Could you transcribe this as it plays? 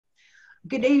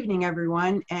Good evening,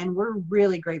 everyone, and we're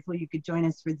really grateful you could join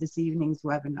us for this evening's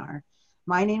webinar.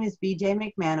 My name is B.J.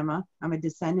 McManama. I'm a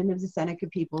descendant of the Seneca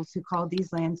peoples who called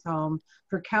these lands home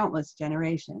for countless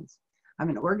generations. I'm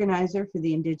an organizer for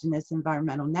the Indigenous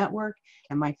Environmental Network,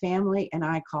 and my family and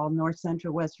I call North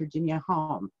Central West Virginia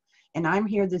home. And I'm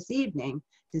here this evening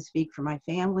to speak for my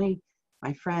family,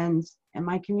 my friends, and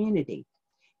my community.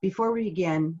 Before we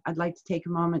begin, I'd like to take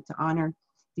a moment to honor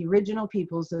the original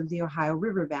peoples of the Ohio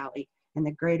River Valley and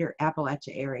the greater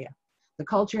Appalachia area. The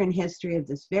culture and history of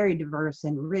this very diverse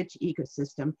and rich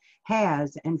ecosystem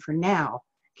has, and for now,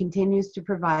 continues to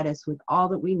provide us with all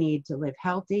that we need to live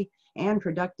healthy and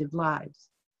productive lives.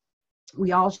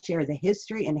 We all share the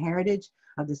history and heritage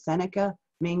of the Seneca,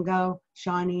 Mingo,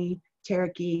 Shawnee,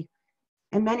 Cherokee,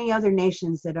 and many other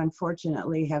nations that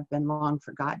unfortunately have been long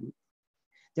forgotten.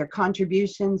 Their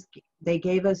contributions they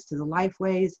gave us to the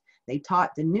lifeways they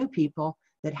taught the new people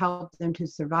that helped them to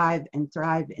survive and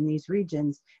thrive in these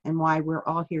regions, and why we're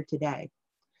all here today.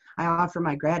 I offer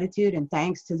my gratitude and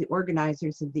thanks to the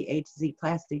organizers of the A to Z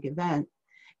Plastic event,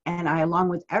 and I, along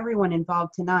with everyone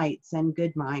involved tonight, send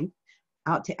good mind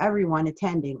out to everyone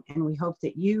attending, and we hope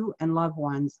that you and loved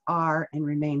ones are and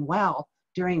remain well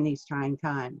during these trying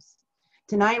times.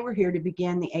 Tonight we're here to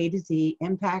begin the A to Z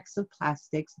Impacts of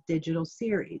Plastics digital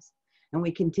series, and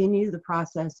we continue the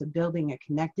process of building a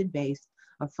connected base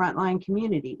of frontline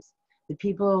communities, the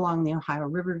people along the Ohio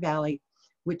River Valley,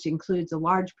 which includes a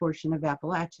large portion of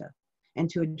Appalachia, and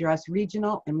to address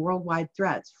regional and worldwide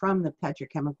threats from the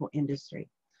petrochemical industry.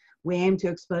 We aim to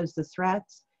expose the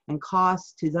threats and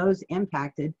costs to those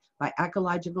impacted by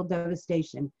ecological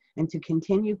devastation, and to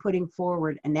continue putting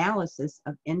forward analysis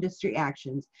of industry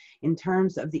actions in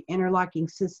terms of the interlocking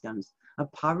systems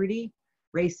of poverty,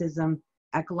 racism,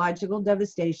 ecological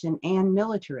devastation, and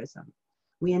militarism.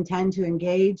 We intend to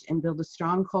engage and build a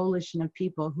strong coalition of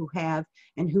people who have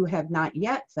and who have not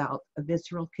yet felt a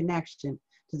visceral connection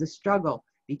to the struggle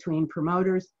between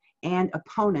promoters and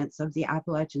opponents of the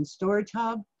Appalachian Storage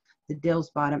Hub, the Dills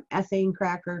Bottom ethane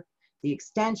cracker, the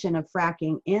extension of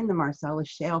fracking in the Marcellus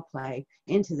shale play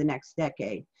into the next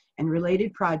decade, and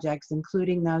related projects,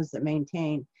 including those that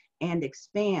maintain and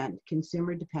expand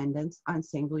consumer dependence on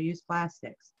single-use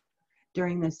plastics.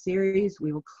 During this series,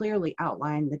 we will clearly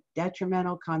outline the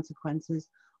detrimental consequences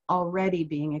already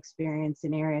being experienced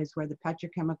in areas where the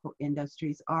petrochemical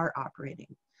industries are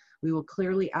operating. We will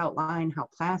clearly outline how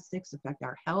plastics affect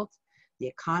our health, the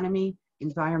economy,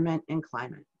 environment, and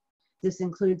climate. This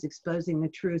includes exposing the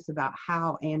truth about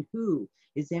how and who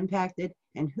is impacted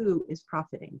and who is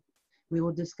profiting. We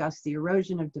will discuss the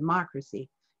erosion of democracy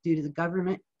due to the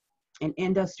government and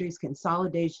industry's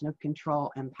consolidation of control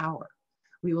and power.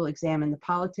 We will examine the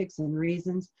politics and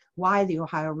reasons why the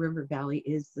Ohio River Valley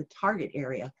is the target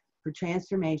area for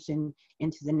transformation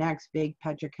into the next big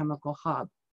petrochemical hub.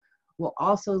 We'll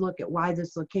also look at why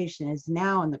this location is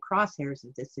now in the crosshairs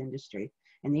of this industry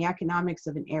and the economics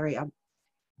of an area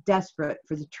desperate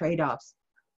for the trade-offs,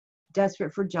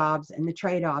 desperate for jobs and the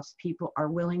trade-offs people are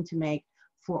willing to make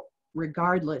for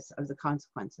regardless of the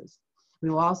consequences. We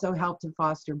will also help to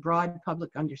foster broad public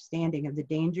understanding of the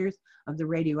dangers of the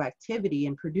radioactivity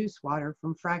in produced water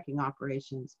from fracking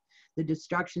operations, the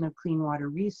destruction of clean water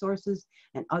resources,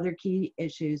 and other key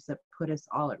issues that put us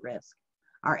all at risk.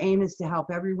 Our aim is to help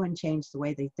everyone change the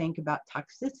way they think about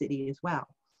toxicity as well.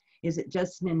 Is it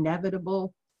just an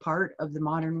inevitable part of the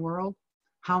modern world?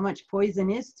 How much poison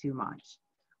is too much?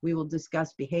 We will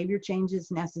discuss behavior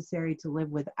changes necessary to live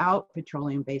without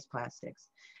petroleum-based plastics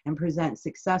and present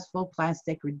successful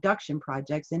plastic reduction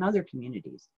projects in other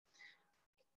communities.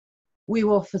 We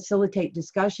will facilitate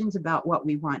discussions about what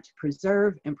we want to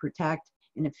preserve and protect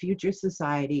in a future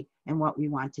society and what we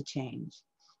want to change.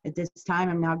 At this time,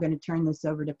 I'm now going to turn this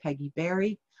over to Peggy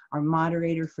Berry, our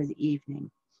moderator for the evening.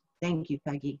 Thank you,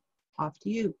 Peggy. Off to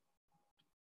you.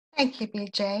 Thank you,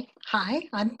 BJ. Hi,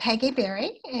 I'm Peggy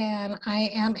Berry, and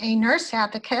I am a nurse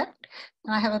advocate.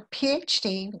 I have a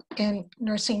PhD in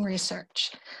nursing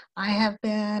research. I have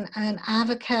been an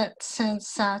advocate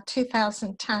since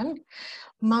 2010,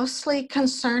 mostly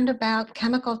concerned about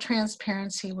chemical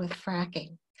transparency with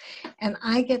fracking. And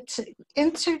I get to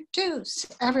introduce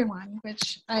everyone,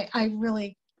 which I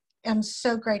really am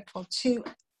so grateful to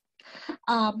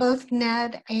both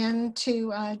Ned and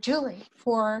to Julie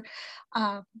for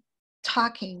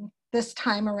talking this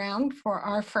time around for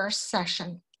our first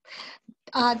session.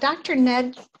 Dr.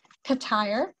 Ned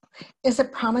Ketyer is a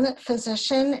prominent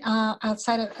physician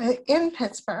in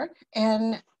Pittsburgh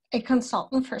and a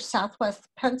consultant for Southwest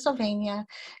Pennsylvania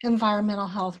Environmental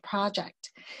Health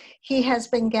Project. He has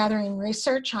been gathering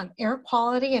research on air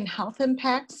quality and health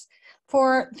impacts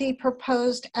for the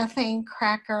proposed ethane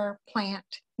cracker plant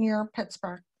near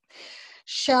Pittsburgh.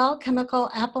 Shell Chemical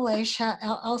Appalachia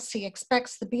LLC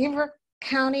expects the Beaver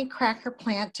County cracker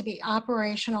plant to be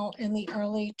operational in the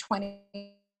early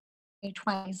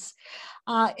 2020s.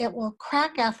 It will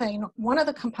crack ethane, one of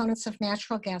the components of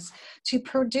natural gas, to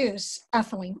produce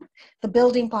ethylene, the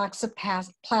building blocks of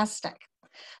plastic.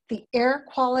 The air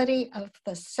quality of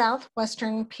the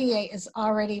southwestern PA is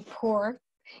already poor,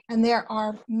 and there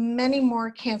are many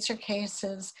more cancer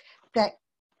cases that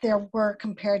there were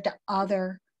compared to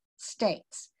other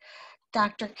states.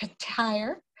 Dr.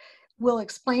 Ketyer will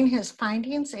explain his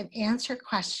findings and answer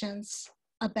questions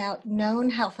about known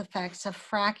health effects of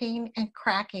fracking and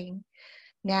cracking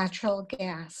natural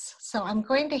gas. So I'm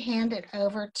going to hand it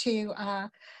over to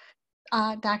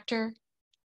Dr.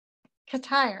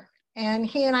 Ketyer. And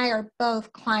he and I are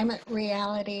both climate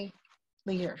reality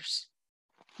leaders.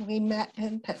 We met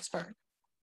in Pittsburgh.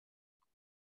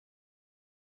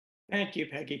 Thank you,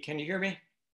 Peggy. Can you hear me?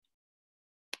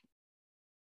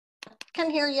 Can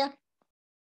hear you.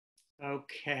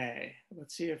 Okay,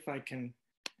 let's see if I can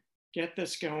get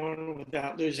this going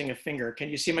without losing a finger. Can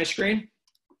you see my screen?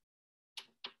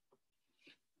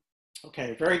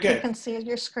 Okay, very good. You can see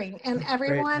your screen. And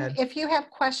everyone, if you have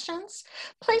questions,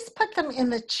 please put them in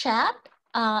the chat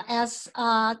as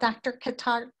Dr.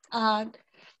 Ketyer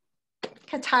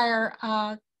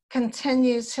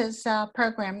continues his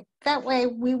program. That way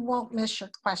we won't miss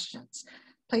your questions.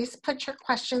 Please put your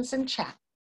questions in chat.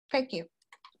 Thank you.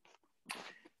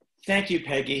 Thank you,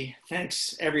 Peggy.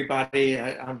 Thanks, everybody.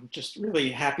 I'm just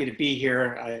really happy to be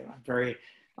here. I'm very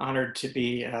honored to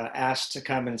be asked to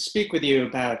come and speak with you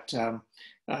about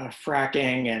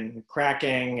fracking and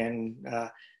cracking and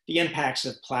the impacts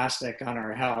of plastic on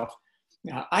our health.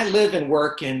 I live and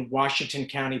work in Washington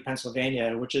County,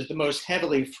 Pennsylvania, which is the most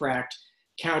heavily fracked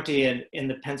county in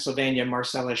the Pennsylvania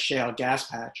Marcellus Shale gas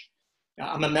patch.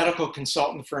 I'm a medical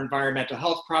consultant for Environmental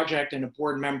Health Project and a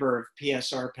board member of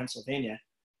PSR Pennsylvania.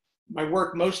 My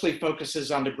work mostly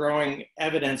focuses on the growing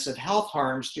evidence of health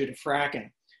harms due to fracking,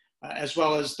 as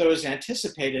well as those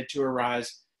anticipated to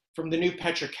arise from the new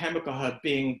petrochemical hub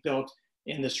being built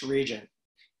in this region.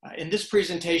 In this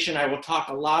presentation, I will talk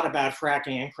a lot about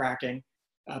fracking and cracking,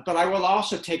 but I will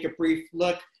also take a brief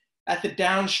look at the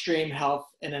downstream health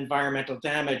and environmental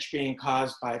damage being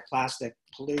caused by plastic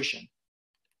pollution.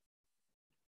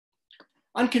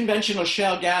 Unconventional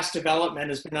shale gas development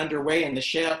has been underway in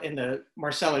the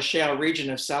Marcellus Shale region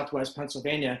of Southwest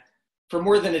Pennsylvania for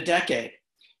more than a decade.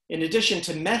 In addition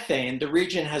to methane, the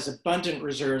region has abundant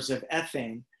reserves of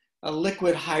ethane, a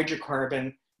liquid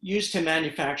hydrocarbon used to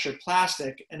manufacture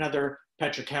plastic and other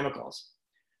petrochemicals.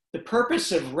 The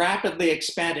purpose of rapidly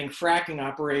expanding fracking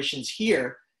operations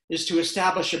here is to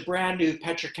establish a brand new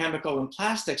petrochemical and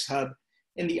plastics hub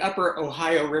in the upper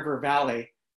Ohio River Valley,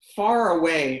 far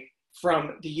away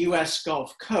from the US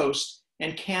Gulf Coast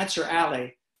and Cancer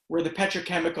Alley, where the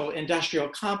petrochemical industrial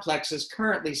complex is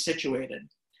currently situated.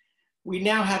 We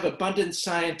now have abundant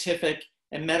scientific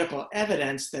and medical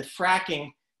evidence that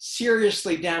fracking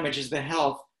seriously damages the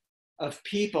health of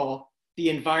people, the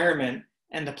environment,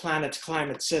 and the planet's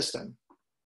climate system.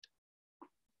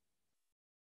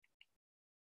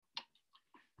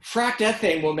 Fracked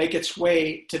ethane will make its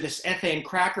way to this ethane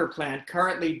cracker plant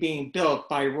currently being built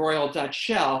by Royal Dutch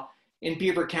Shell in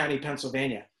Beaver County,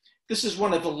 Pennsylvania. This is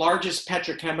one of the largest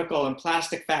petrochemical and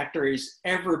plastic factories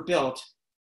ever built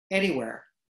anywhere.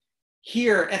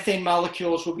 Here, ethane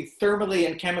molecules will be thermally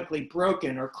and chemically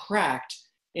broken or cracked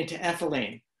into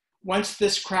ethylene. Once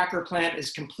this cracker plant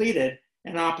is completed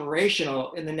and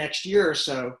operational in the next year or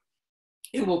so,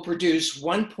 it will produce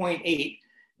 1.8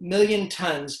 million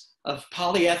tons of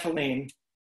polyethylene,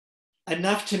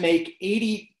 enough to make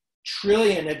 80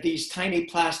 trillion of these tiny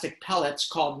plastic pellets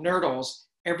called nurdles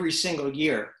every single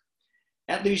year.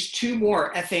 At least 2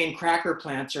 more ethane cracker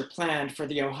plants are planned for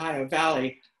the Ohio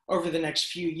Valley over the next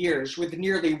few years, with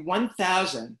nearly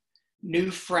 1,000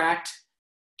 new fracked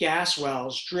gas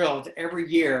wells drilled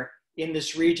every year in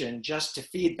this region just to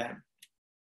feed them.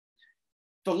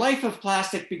 The life of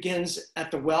plastic begins at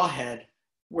the wellhead,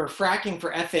 where fracking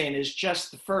for ethane is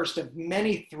just the first of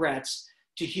many threats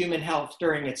to human health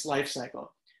during its life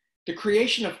cycle. The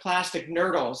creation of plastic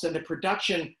nurdles and the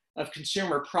production of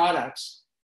consumer products,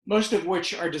 most of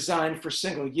which are designed for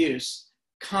single use,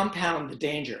 compound the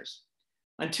dangers.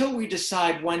 Until we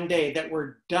decide one day that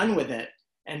we're done with it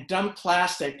and dump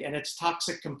plastic and its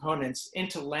toxic components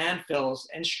into landfills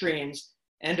and streams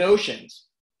and oceans,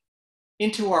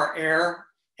 into our air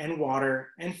and water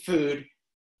and food,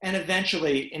 and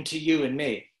eventually into you and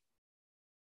me.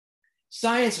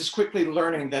 Science is quickly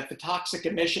learning that the toxic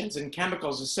emissions and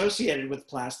chemicals associated with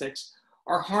plastics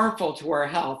are harmful to our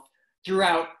health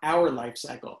throughout our life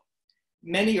cycle.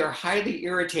 Many are highly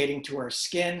irritating to our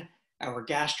skin, our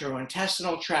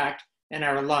gastrointestinal tract, and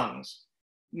our lungs.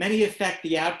 Many affect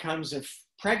the outcomes of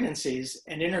pregnancies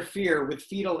and interfere with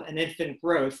fetal and infant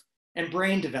growth and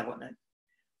brain development.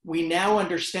 We now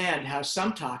understand how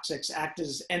some toxics act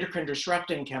as endocrine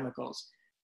disrupting chemicals,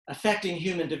 affecting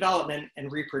human development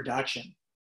and reproduction.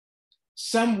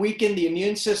 Some weaken the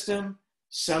immune system,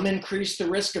 some increase the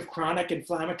risk of chronic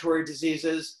inflammatory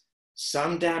diseases,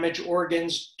 some damage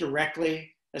organs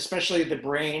directly, especially the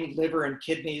brain, liver, and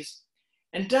kidneys,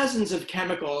 and dozens of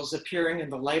chemicals appearing in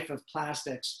the life of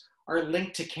plastics are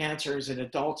linked to cancers in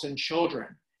adults and children,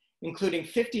 including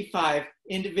 55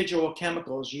 individual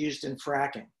chemicals used in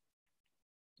fracking.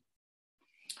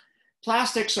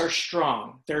 Plastics are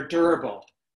strong, they're durable,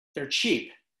 they're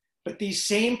cheap, but these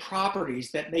same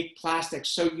properties that make plastics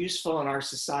so useful in our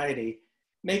society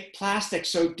make plastics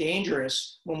so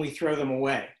dangerous when we throw them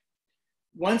away.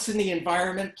 Once in the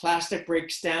environment, plastic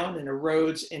breaks down and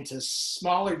erodes into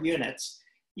smaller units,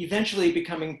 eventually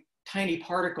becoming tiny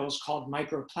particles called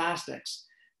microplastics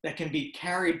that can be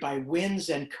carried by winds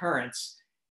and currents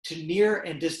to near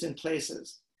and distant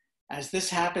places. As this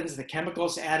happens, the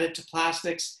chemicals added to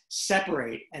plastics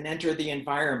separate and enter the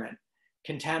environment,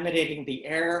 contaminating the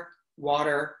air,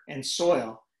 water, and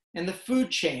soil, and the food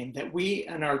chain that we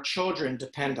and our children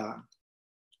depend on.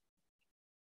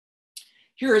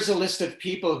 Here is a list of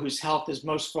people whose health is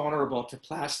most vulnerable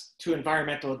to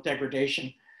environmental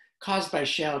degradation caused by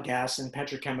shale gas and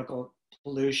petrochemical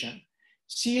pollution.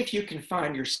 See if you can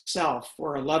find yourself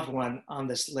or a loved one on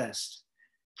this list.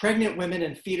 Pregnant women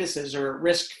and fetuses are at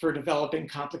risk for developing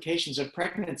complications of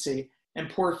pregnancy and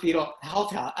poor fetal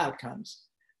health outcomes.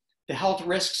 The health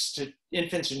risks to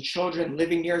infants and children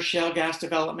living near shale gas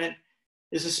development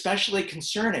is especially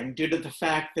concerning due to the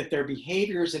fact that their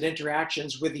behaviors and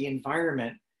interactions with the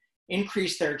environment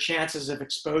increase their chances of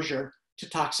exposure to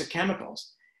toxic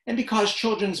chemicals, and because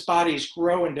children's bodies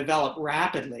grow and develop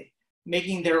rapidly,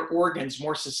 making their organs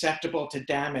more susceptible to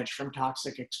damage from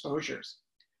toxic exposures.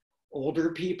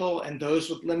 Older people and those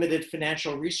with limited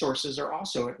financial resources are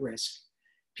also at risk.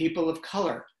 People of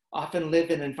color often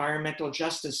live in environmental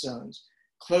justice zones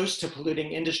close to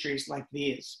polluting industries like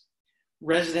these.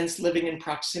 Residents living in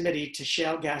proximity to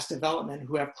shale gas development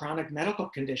who have chronic medical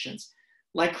conditions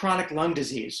like chronic lung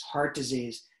disease, heart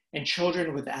disease, and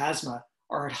children with asthma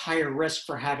are at higher risk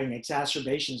for having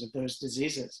exacerbations of those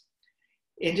diseases.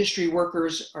 Industry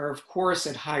workers are, of course,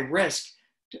 at high risk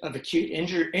of acute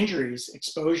injuries,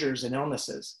 exposures, and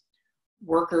illnesses.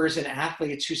 Workers and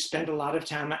athletes who spend a lot of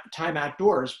time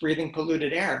outdoors breathing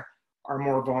polluted air are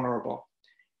more vulnerable.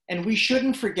 And we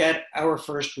shouldn't forget our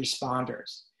first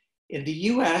responders. In the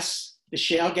US, the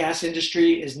shale gas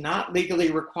industry is not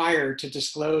legally required to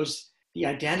disclose the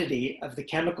identity of the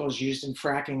chemicals used in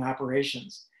fracking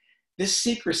operations. This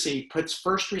secrecy puts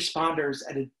first responders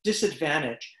at a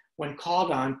disadvantage when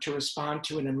called on to respond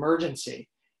to an emergency,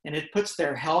 and it puts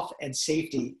their health and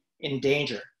safety in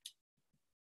danger.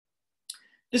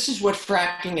 This is what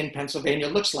fracking in Pennsylvania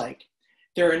looks like.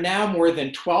 There are now more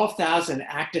than 12,000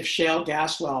 active shale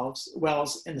gas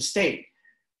wells in the state,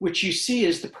 which you see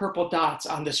as the purple dots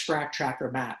on this frac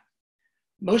tracker map.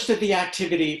 Most of the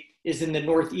activity is in the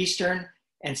northeastern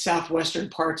and southwestern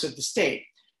parts of the state,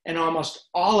 and almost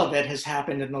all of it has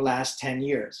happened in the last 10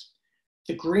 years.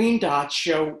 The green dots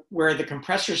show where the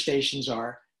compressor stations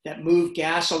are that move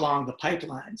gas along the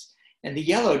pipelines, and the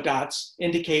yellow dots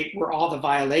indicate where all the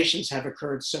violations have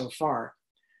occurred so far.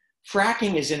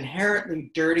 Fracking is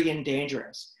inherently dirty and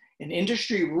dangerous, and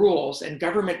industry rules and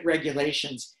government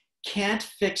regulations can't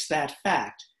fix that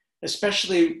fact,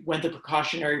 especially when the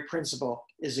precautionary principle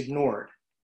is ignored.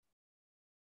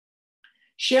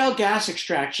 Shale gas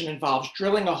extraction involves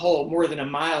drilling a hole more than a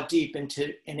mile deep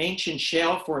into an ancient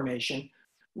shale formation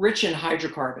rich in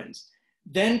hydrocarbons,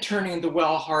 then turning the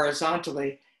well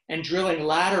horizontally and drilling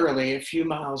laterally a few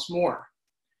miles more.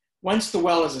 Once the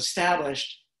well is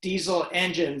established, diesel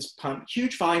engines pump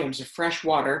huge volumes of fresh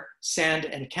water, sand,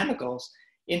 and chemicals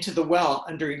into the well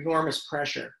under enormous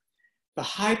pressure. The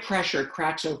high pressure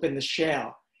cracks open the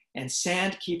shale, and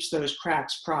sand keeps those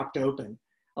cracks propped open,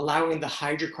 allowing the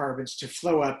hydrocarbons to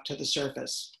flow up to the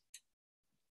surface.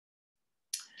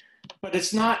 But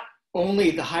it's not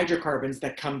only the hydrocarbons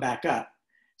that come back up.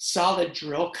 Solid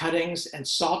drill cuttings and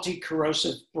salty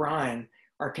corrosive brine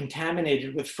are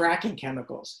contaminated with fracking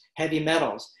chemicals, heavy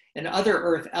metals, and other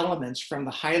earth elements from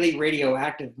the highly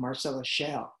radioactive Marcellus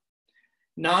Shale.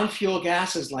 Non-fuel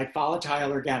gases like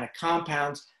volatile organic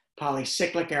compounds,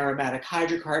 polycyclic aromatic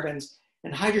hydrocarbons,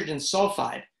 and hydrogen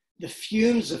sulfide, the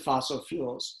fumes of fossil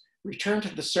fuels, return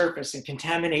to the surface and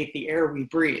contaminate the air we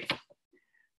breathe.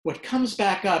 What comes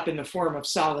back up in the form of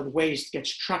solid waste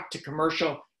gets trucked to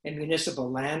commercial and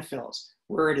municipal landfills,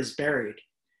 where it is buried.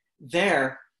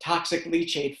 There, toxic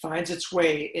leachate finds its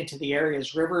way into the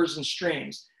area's rivers and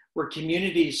streams, where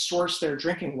communities source their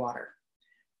drinking water.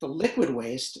 The liquid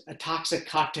waste, a toxic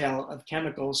cocktail of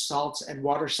chemicals, salts, and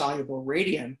water-soluble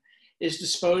radium, is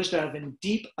disposed of in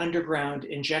deep underground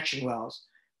injection wells,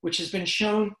 which has been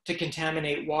shown to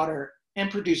contaminate water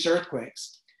and produce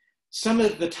earthquakes. Some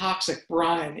of the toxic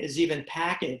brine is even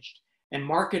packaged and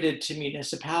marketed to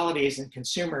municipalities and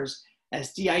consumers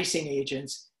as de-icing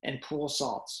agents and pool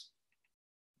salts.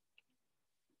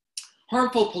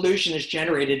 Harmful pollution is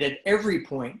generated at every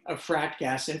point of fracked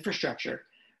gas infrastructure,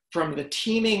 from the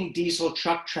teeming diesel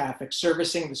truck traffic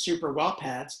servicing the super well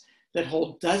pads that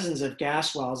hold dozens of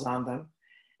gas wells on them,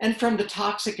 and from the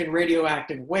toxic and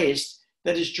radioactive waste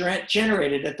that is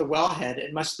generated at the wellhead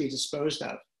and must be disposed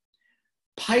of.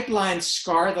 Pipelines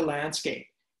scar the landscape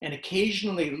and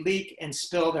occasionally leak and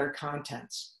spill their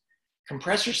contents.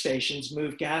 Compressor stations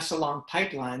move gas along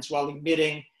pipelines while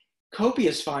emitting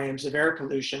copious volumes of air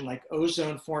pollution like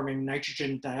ozone-forming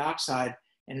nitrogen dioxide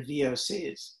and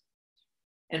VOCs.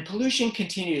 And pollution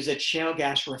continues at shale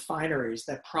gas refineries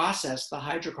that process the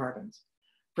hydrocarbons.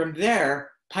 From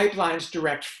there, pipelines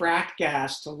direct fracked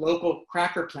gas to local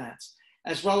cracker plants,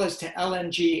 as well as to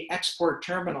LNG export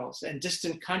terminals and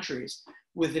distant countries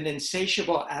with an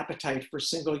insatiable appetite for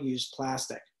single-use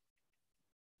plastic.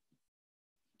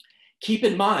 Keep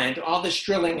in mind, all this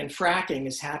drilling and fracking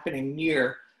is happening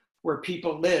near where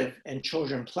people live and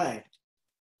children play.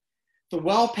 The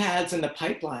well pads and the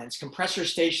pipelines, compressor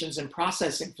stations, and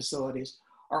processing facilities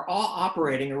are all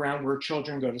operating around where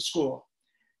children go to school.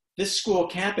 This school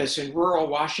campus in rural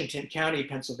Washington County,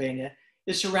 Pennsylvania,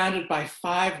 is surrounded by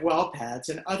 5 well pads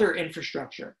and other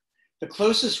infrastructure. The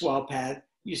closest well pad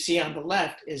you see on the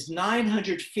left is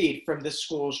 900 feet from the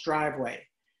school's driveway,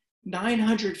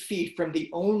 900 feet from the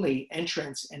only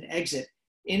entrance and exit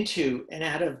into and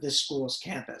out of this school's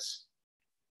campus.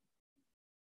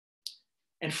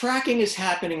 And fracking is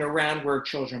happening around where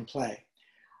children play.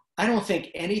 I don't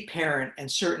think any parent,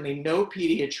 and certainly no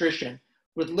pediatrician,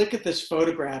 would look at this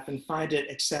photograph and find it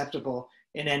acceptable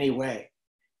in any way.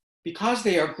 Because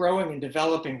they are growing and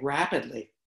developing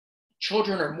rapidly,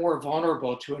 children are more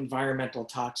vulnerable to environmental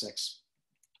toxics.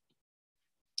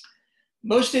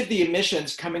 Most of the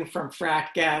emissions coming from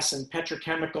fracked gas and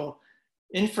petrochemical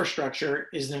infrastructure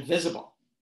is invisible.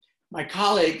 My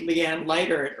colleague, Leanne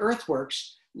Leiter at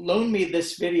Earthworks, loaned me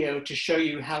this video to show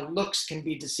you how looks can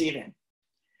be deceiving.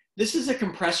 This is a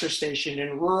compressor station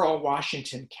in rural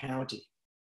Washington County.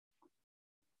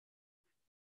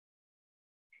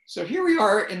 So here we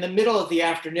are in the middle of the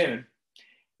afternoon.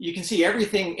 You can see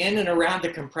everything in and around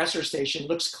the compressor station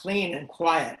looks clean and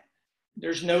quiet.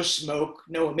 There's no smoke,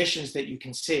 no emissions that you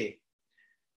can see.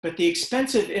 But the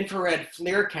expensive infrared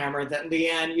FLIR camera that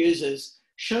Leanne uses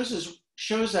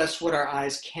shows us what our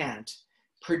eyes can't.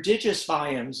 Prodigious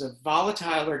volumes of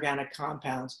volatile organic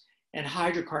compounds and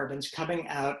hydrocarbons coming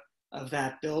out of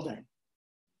that building.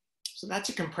 So that's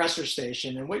a compressor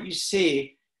station, and what you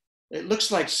see, it looks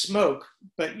like smoke,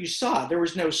 but you saw there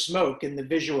was no smoke in the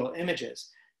visual images.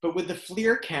 But with the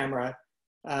FLIR camera,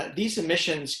 these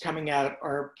emissions coming out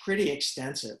are pretty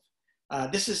extensive.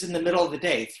 This is in the middle of the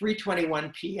day,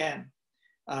 3:21 p.m.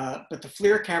 But the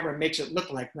FLIR camera makes it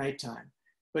look like nighttime.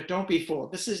 But don't be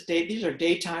fooled. These are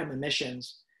daytime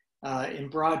emissions in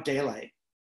broad daylight.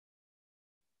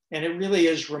 And it really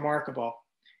is remarkable.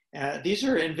 These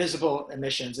are invisible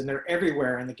emissions, and they're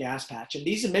everywhere in the gas patch. And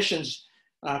these emissions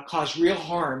cause real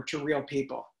harm to real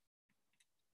people.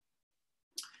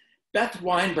 Beth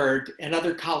Weinberg and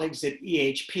other colleagues at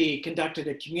EHP conducted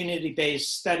a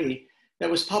community-based study that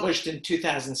was published in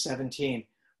 2017,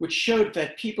 which showed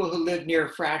that people who live near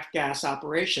fracked gas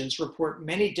operations report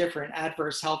many different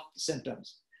adverse health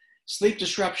symptoms. Sleep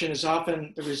disruption is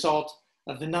often the result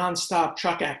of the nonstop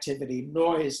truck activity,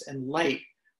 noise, and light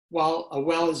while a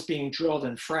well is being drilled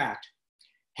and fracked.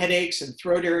 Headaches and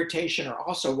throat irritation are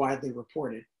also widely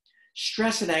reported.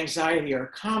 Stress and anxiety are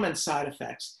common side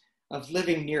effects of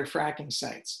living near fracking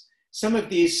sites. Some of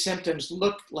these symptoms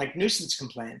look like nuisance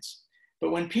complaints,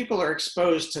 but when people are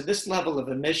exposed to this level of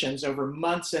emissions over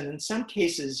months and in some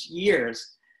cases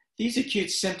years, these acute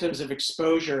symptoms of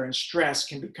exposure and stress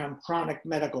can become chronic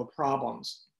medical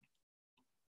problems.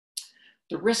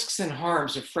 The risks and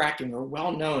harms of fracking are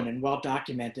well known and well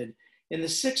documented in the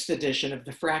 6th edition of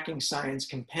the Fracking Science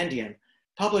Compendium,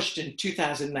 published in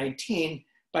 2019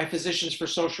 by Physicians for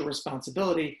Social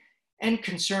Responsibility and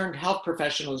concerned health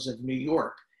professionals of New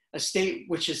York, a state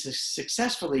which has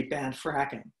successfully banned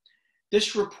fracking.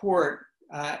 This report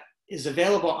is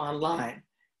available online,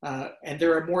 and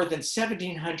there are more than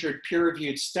 1,700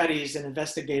 peer-reviewed studies and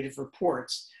investigative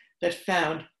reports that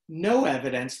found no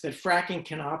evidence that fracking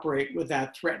can operate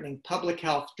without threatening public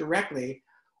health directly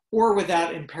or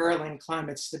without imperiling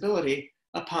climate stability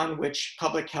upon which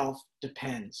public health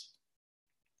depends.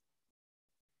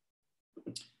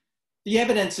 The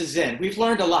evidence is in. We've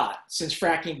learned a lot since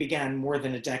fracking began more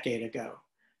than a decade ago.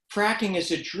 Fracking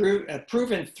is a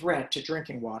proven threat to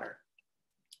drinking water.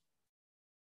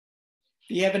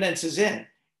 The evidence is in.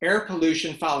 Air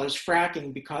pollution follows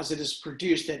fracking because it is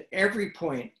produced at every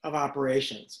point of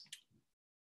operations.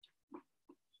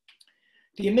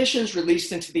 The emissions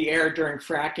released into the air during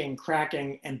fracking,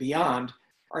 cracking, and beyond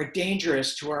are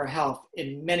dangerous to our health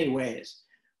in many ways.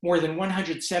 More than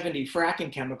 170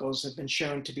 fracking chemicals have been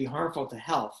shown to be harmful to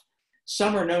health.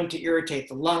 Some are known to irritate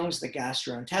the lungs, the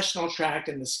gastrointestinal tract,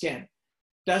 and the skin.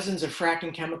 Dozens of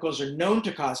fracking chemicals are known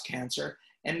to cause cancer,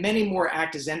 and many more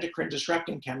act as endocrine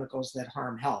disrupting chemicals that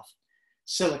harm health.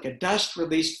 Silica dust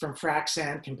released from frac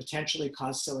sand can potentially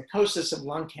cause silicosis and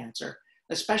lung cancer,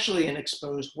 especially in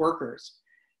exposed workers.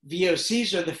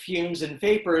 VOCs are the fumes and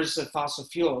vapors of fossil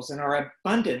fuels and are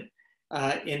abundant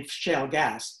in shale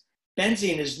gas.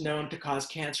 Benzene is known to cause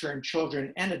cancer in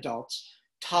children and adults.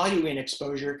 Toluene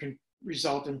exposure can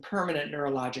result in permanent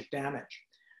neurologic damage.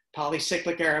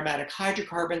 Polycyclic aromatic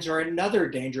hydrocarbons are another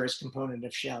dangerous component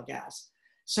of shale gas.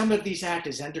 Some of these act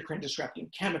as endocrine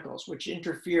disrupting chemicals, which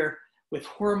interfere with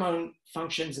hormone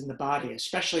functions in the body,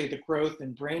 especially the growth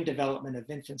and brain development of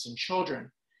infants and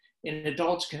children. In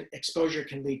adults, exposure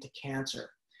can lead to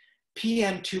cancer.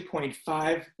 PM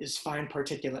 2.5 is fine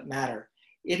particulate matter.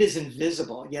 It is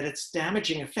invisible, yet its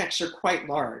damaging effects are quite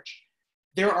large.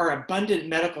 There are abundant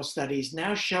medical studies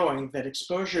now showing that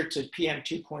exposure to PM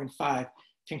 2.5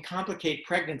 can complicate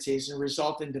pregnancies and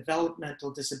result in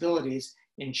developmental disabilities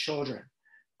in children.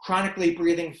 Chronically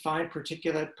breathing fine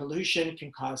particulate pollution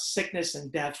can cause sickness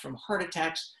and death from heart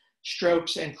attacks,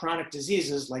 strokes, and chronic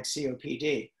diseases like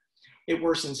COPD. It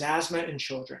worsens asthma in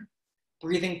children.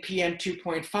 Breathing PM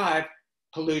 2.5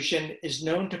 pollution is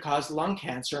known to cause lung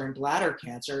cancer and bladder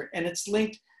cancer, and it's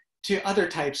linked to other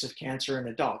types of cancer in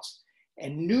adults.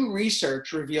 And new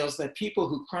research reveals that people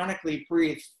who chronically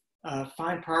breathe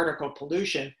fine particle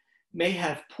pollution may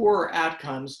have poorer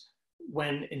outcomes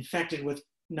when infected with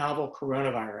novel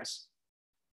coronavirus.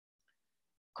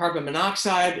 Carbon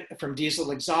monoxide from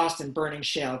diesel exhaust and burning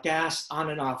shale gas on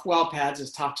and off well pads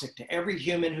is toxic to every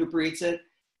human who breathes it.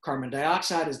 Carbon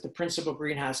dioxide is the principal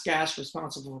greenhouse gas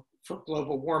responsible for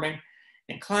global warming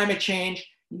and climate change.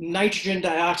 Nitrogen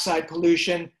dioxide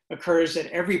pollution occurs at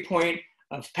every point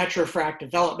of petrofrac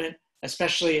development,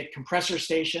 especially at compressor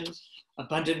stations.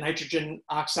 Abundant nitrogen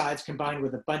oxides combined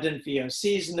with abundant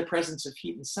VOCs in the presence of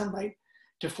heat and sunlight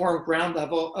to form ground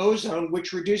level ozone,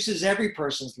 which reduces every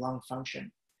person's lung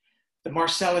function. The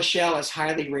Marcellus Shale is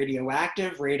highly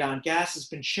radioactive. Radon gas has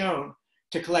been shown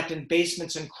to collect in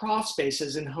basements and crawl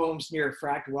spaces in homes near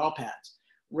fracked well pads.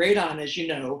 Radon, as you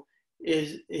know,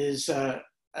 is a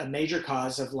major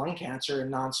cause of lung cancer in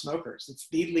non-smokers. It's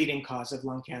the leading cause of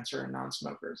lung cancer in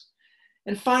non-smokers.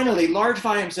 And finally, large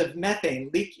volumes of methane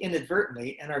leak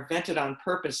inadvertently and are vented on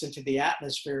purpose into the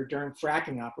atmosphere during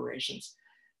fracking operations.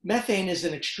 Methane is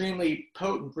an extremely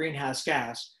potent greenhouse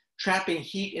gas, trapping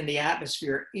heat in the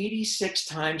atmosphere 86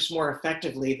 times more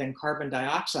effectively than carbon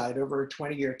dioxide over a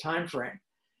 20-year time frame.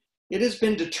 It has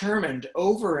been determined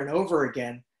over and over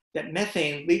again that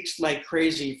methane leaks like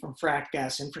crazy from fracked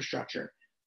gas infrastructure.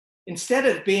 Instead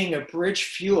of being a bridge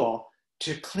fuel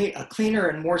to a cleaner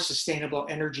and more sustainable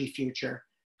energy future,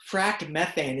 fracked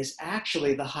methane is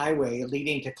actually the highway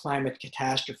leading to climate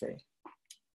catastrophe.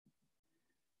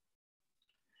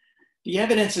 The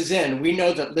evidence is in. We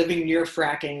know that living near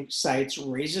fracking sites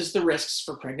raises the risks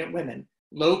for pregnant women.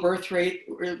 Low birth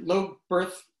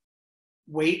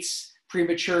weights,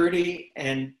 prematurity,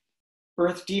 and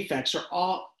birth defects are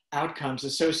all outcomes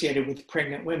associated with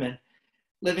pregnant women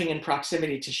living in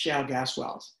proximity to shale gas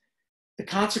wells. The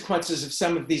consequences of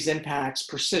some of these impacts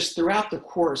persist throughout the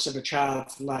course of a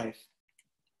child's life.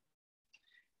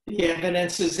 The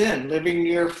evidence is in. Living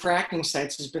near fracking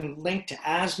sites has been linked to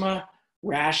asthma,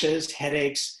 rashes,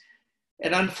 headaches,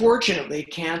 and unfortunately,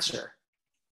 cancer.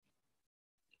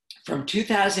 From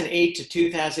 2008 to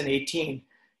 2018,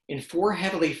 in 4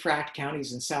 heavily fracked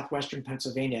counties in southwestern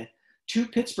Pennsylvania, 2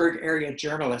 Pittsburgh area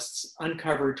journalists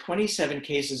uncovered 27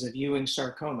 cases of Ewing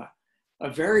sarcoma,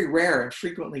 a very rare and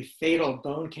frequently fatal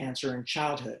bone cancer in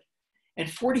childhood,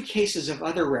 and 40 cases of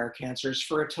other rare cancers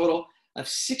for a total of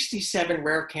 67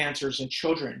 rare cancers in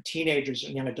children, teenagers,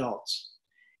 and young adults.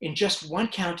 In just one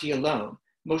county alone,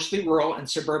 mostly rural and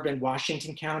suburban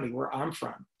Washington County, where I'm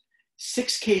from,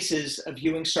 6 cases of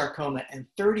Ewing sarcoma and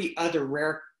 30 other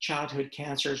rare childhood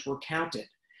cancers were counted.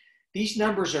 These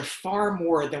numbers are far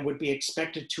more than would be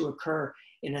expected to occur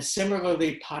in a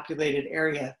similarly populated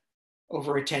area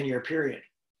over a 10-year period.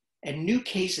 And new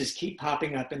cases keep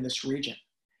popping up in this region.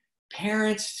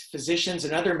 Parents, physicians,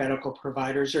 and other medical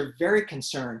providers are very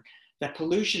concerned that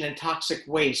pollution and toxic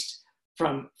waste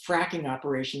from fracking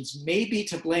operations may be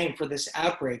to blame for this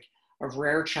outbreak of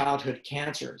rare childhood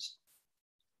cancers.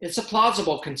 It's a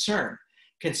plausible concern,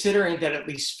 considering that at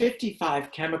least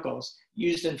 55 chemicals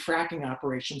used in fracking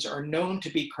operations are known to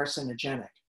be carcinogenic.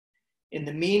 In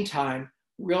the meantime,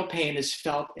 real pain is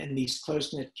felt in these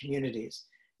close-knit communities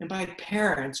and by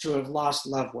parents who have lost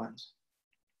loved ones.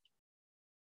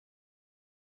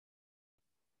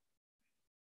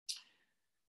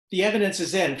 The evidence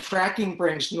is in. Fracking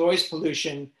brings noise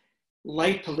pollution,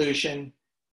 light pollution,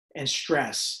 and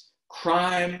stress.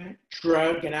 Crime,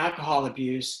 drug and alcohol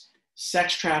abuse,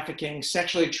 sex trafficking,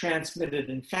 sexually transmitted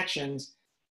infections,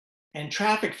 and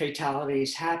traffic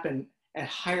fatalities happen at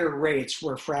higher rates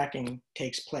where fracking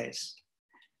takes place.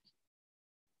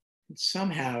 And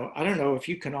somehow, I don't know if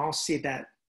you can all see that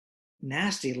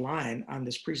nasty line on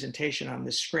this presentation on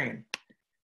this screen,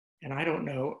 and I don't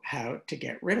know how to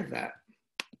get rid of that.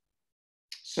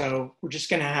 So we're just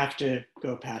gonna have to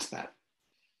go past that.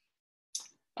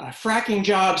 Fracking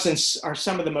jobs are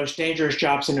some of the most dangerous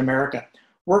jobs in America.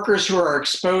 Workers who are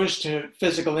exposed to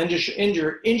physical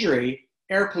injury,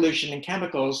 air pollution and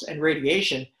chemicals and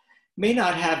radiation may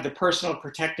not have the personal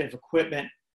protective equipment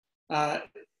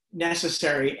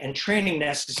necessary and training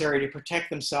necessary to protect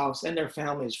themselves and their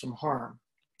families from harm.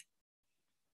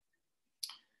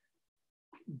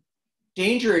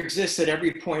 Danger exists at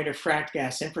every point of fracked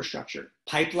gas infrastructure.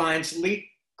 Pipelines leak,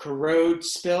 corrode,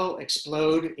 spill,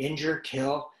 explode, injure,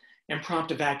 kill, and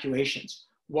prompt evacuations.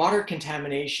 Water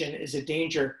contamination is a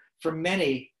danger for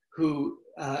many who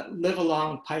live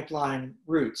along pipeline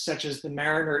routes, such as the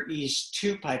Mariner East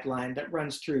 2 pipeline that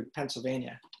runs through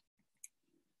Pennsylvania.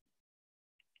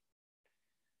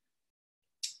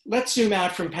 Let's zoom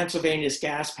out from Pennsylvania's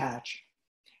gas patch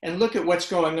and look at what's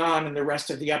going on in the rest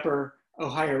of the upper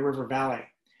Ohio River Valley.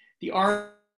 The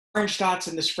orange dots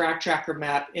in this frac tracker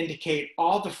map indicate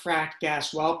all the fracked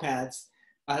gas well pads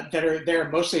that are there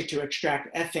mostly to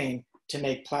extract ethane to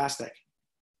make plastic.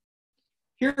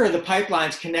 Here are the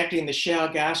pipelines connecting the shale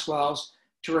gas wells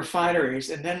to refineries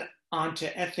and then onto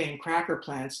ethane cracker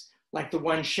plants like the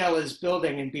one Shell is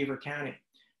building in Beaver County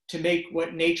to make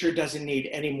what nature doesn't need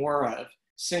any more of,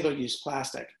 single-use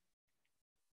plastic.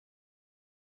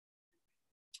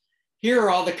 Here are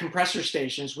all the compressor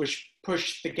stations which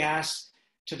push the gas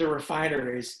to the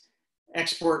refineries,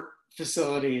 export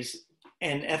facilities,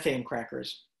 and ethane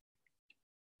crackers.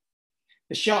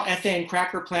 The Shell ethane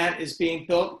cracker plant is being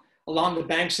built along the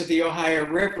banks of the Ohio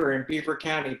River in Beaver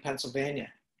County, Pennsylvania.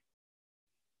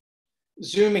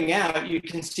 Zooming out, you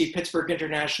can see Pittsburgh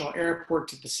International Airport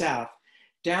to the south.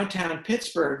 Downtown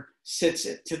Pittsburgh sits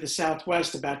to the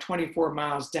southwest, about 24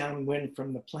 miles downwind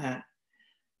from the plant.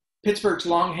 Pittsburgh's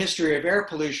long history of air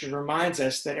pollution reminds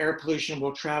us that air pollution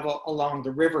will travel along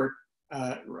the river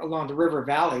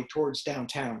valley towards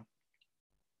downtown.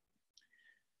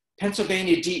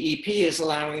 Pennsylvania DEP is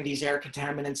allowing these air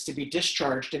contaminants to be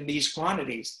discharged in these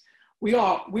quantities. We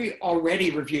already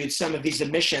reviewed some of these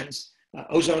emissions,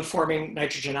 ozone-forming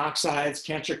nitrogen oxides,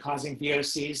 cancer-causing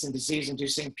VOCs, and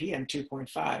disease-inducing PM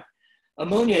 2.5.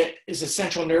 Ammonia is a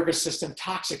central nervous system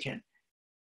toxicant.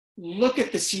 Look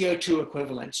at the CO2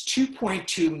 equivalents,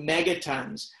 2.2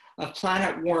 megatons of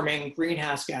planet-warming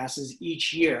greenhouse gases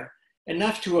each year,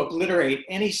 enough to obliterate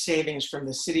any savings from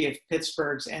the city of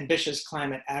Pittsburgh's ambitious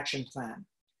climate action plan.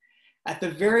 At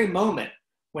the very moment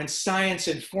when science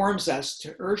informs us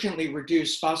to urgently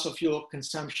reduce fossil fuel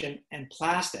consumption and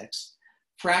plastics,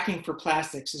 fracking for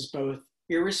plastics is both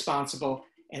irresponsible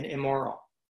and immoral.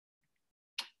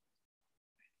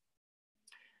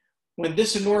 When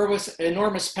this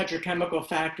enormous petrochemical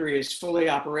factory is fully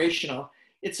operational,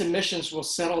 its emissions will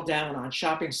settle down on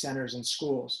shopping centers and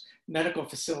schools, medical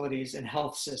facilities, and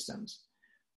health systems.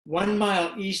 1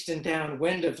 mile east and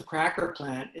downwind of the cracker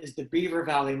plant is the Beaver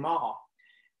Valley Mall.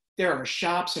 There are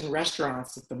shops and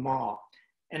restaurants at the mall,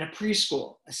 and a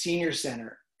preschool, a senior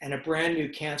center, and a brand new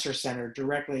cancer center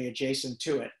directly adjacent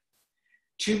to it.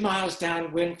 2 miles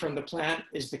downwind from the plant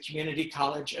is the Community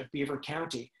College of Beaver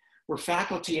County, where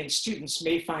faculty and students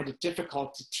may find it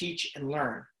difficult to teach and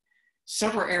learn.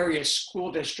 Several area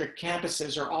school district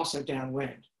campuses are also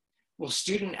downwind. Will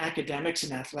student academics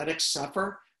and athletics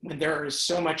suffer when there is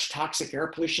so much toxic air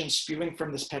pollution spewing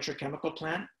from this petrochemical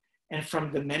plant and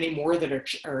from the many more that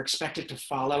are expected to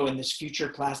follow in this future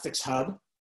plastics hub?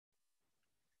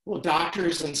 Will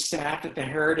doctors and staff at the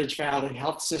Heritage Valley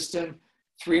Health System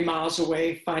 3 miles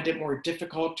away find it more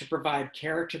difficult to provide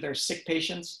care to their sick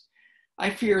patients? I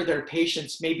fear their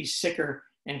patients may be sicker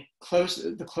and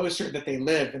the closer that they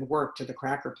live and work to the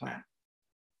cracker plant.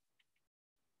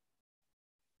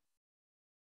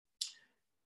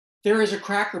 There is a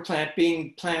cracker plant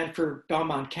being planned for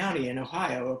Belmont County in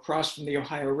Ohio, across from the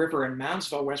Ohio River in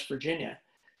Moundsville, West Virginia.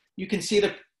 You can see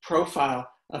the profile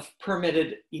of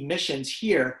permitted emissions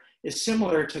here is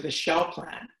similar to the Shell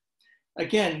plant.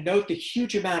 Again, note the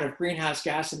huge amount of greenhouse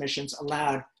gas emissions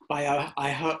allowed by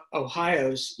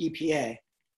Ohio's EPA.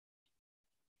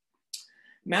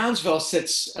 Moundsville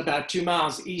sits about 2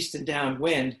 miles east and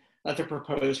downwind of the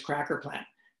proposed cracker plant.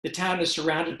 The town is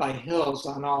surrounded by hills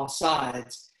on all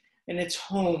sides, and its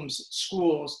homes,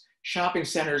 schools, shopping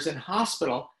centers, and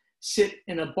hospital sit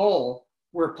in a bowl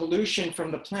where pollution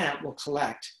from the plant will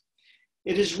collect.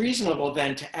 It is reasonable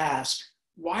then to ask,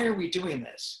 why are we doing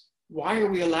this? Why are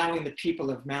we allowing the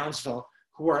people of Moundsville,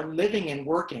 who are living and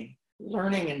working,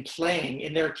 learning and playing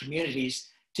in their communities,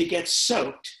 to get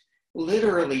soaked,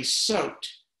 literally soaked,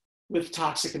 with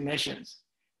toxic emissions?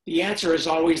 The answer is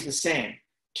always the same: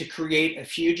 to create a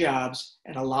few jobs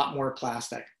and a lot more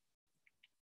plastic.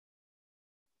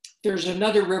 There's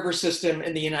another river system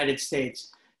in the United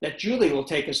States that Julie will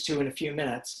take us to in a few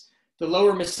minutes, the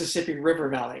lower Mississippi River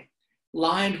Valley,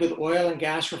 lined with oil and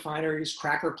gas refineries,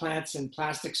 cracker plants, and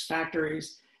plastics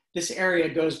factories. This area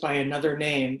goes by another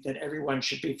name that everyone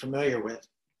should be familiar with.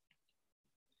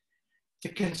 The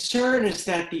concern is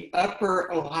that the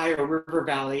upper Ohio River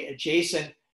Valley,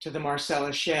 adjacent to the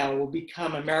Marcellus Shale, will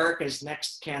become America's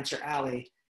next cancer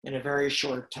alley in a very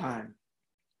short time.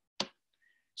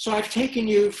 So I've taken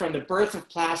you from the birth of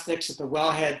plastics at the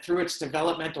wellhead through its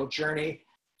developmental journey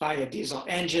via diesel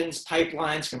engines,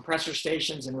 pipelines, compressor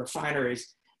stations, and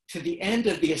refineries, to the end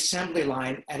of the assembly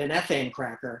line at an ethane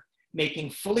cracker,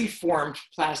 making fully formed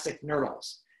plastic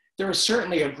nurdles. There is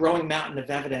certainly a growing mountain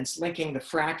of evidence linking the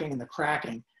fracking and the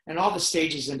cracking, and all the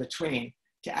stages in between,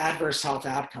 to adverse health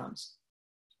outcomes.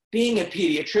 Being a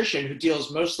pediatrician who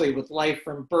deals mostly with life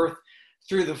from birth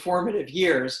through the formative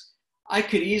years, I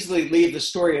could easily leave the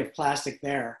story of plastic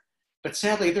there, but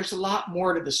sadly, there's a lot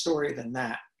more to the story than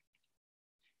that.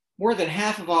 More than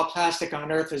half of all plastic on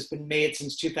Earth has been made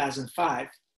since 2005.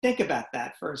 Think about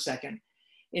that for a second.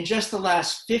 In just the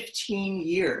last 15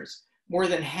 years, more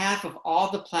than half of all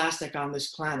the plastic on this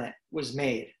planet was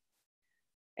made.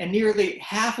 And nearly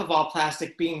half of all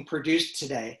plastic being produced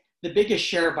today, the biggest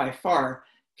share by far,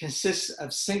 consists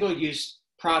of single-use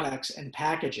products and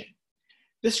packaging.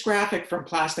 This graphic from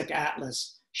Plastic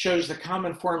Atlas shows the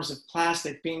common forms of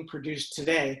plastic being produced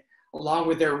today, along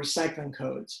with their recycling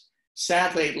codes.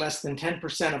 Sadly, less than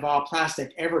 10% of all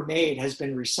plastic ever made has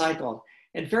been recycled,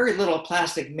 and very little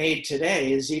plastic made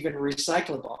today is even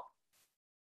recyclable.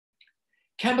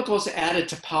 Chemicals added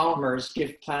to polymers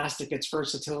give plastic its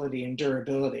versatility and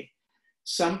durability.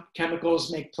 Some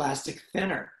chemicals make plastic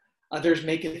thinner, others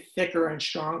make it thicker and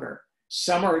stronger.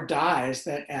 Some are dyes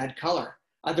that add color.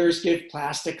 Others give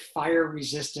plastic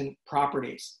fire-resistant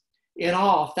properties. In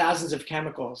all, thousands of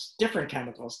chemicals, different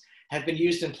chemicals, have been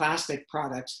used in plastic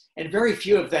products, and very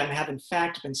few of them have in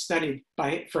fact been studied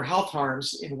for health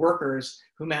harms in workers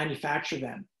who manufacture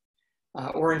them,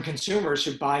 or in consumers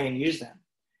who buy and use them.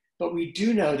 But we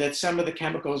do know that some of the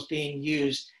chemicals being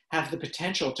used have the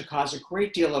potential to cause a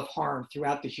great deal of harm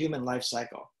throughout the human life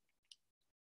cycle.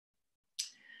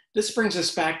 This brings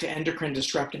us back to endocrine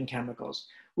disrupting chemicals,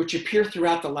 which appear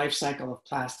throughout the life cycle of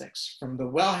plastics, from the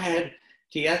wellhead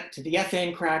to the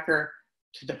ethane cracker,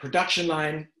 to the production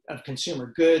line of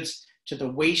consumer goods, to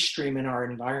the waste stream in our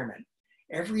environment.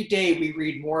 Every day we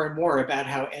read more and more about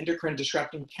how endocrine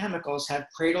disrupting chemicals have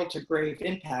cradle to grave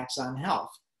impacts on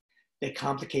health. They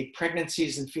complicate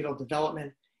pregnancies and fetal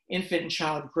development, infant and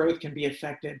child growth can be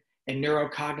affected, and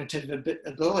neurocognitive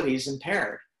abilities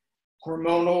impaired.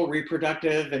 Hormonal,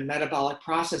 reproductive, and metabolic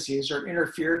processes are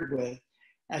interfered with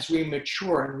as we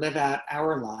mature and live out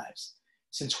our lives,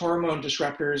 since hormone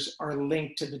disruptors are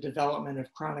linked to the development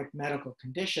of chronic medical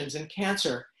conditions and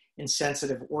cancer in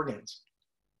sensitive organs.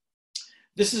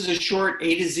 This is a short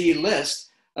A to Z list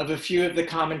of a few of the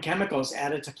common chemicals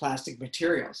added to plastic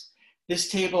materials. This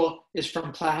table is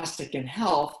from Plastic and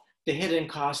Health, the hidden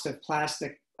cost of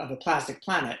a plastic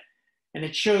planet, and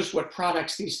it shows what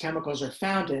products these chemicals are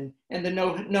found in and the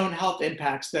known health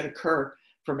impacts that occur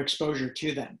from exposure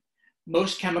to them.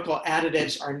 Most chemical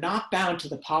additives are not bound to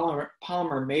the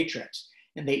polymer matrix,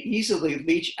 and they easily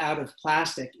leach out of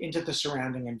plastic into the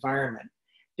surrounding environment.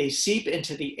 They seep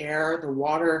into the air, the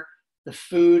water, the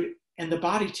food, and the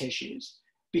body tissues,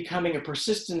 becoming a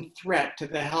persistent threat to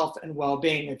the health and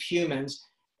well-being of humans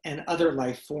and other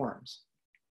life forms.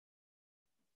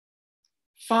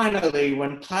 Finally,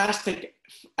 when plastic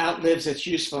outlives its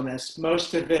usefulness,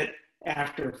 most of it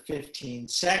after 15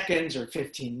 seconds or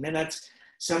 15 minutes,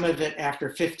 some of it after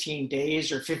 15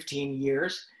 days or 15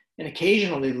 years, and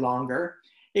occasionally longer,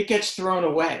 it gets thrown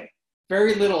away.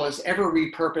 Very little is ever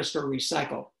repurposed or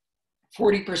recycled.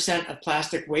 40% of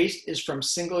plastic waste is from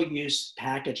single-use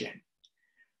packaging.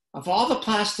 Of all the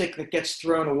plastic that gets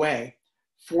thrown away,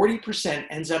 40%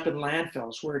 ends up in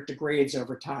landfills where it degrades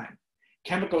over time.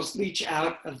 Chemicals leach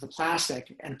out of the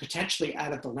plastic and potentially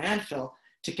out of the landfill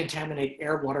to contaminate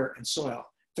air, water, and soil.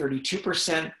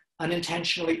 32%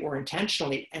 unintentionally or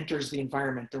intentionally enters the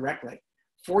environment directly.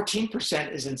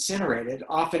 14% is incinerated,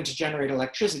 often to generate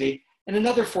electricity, and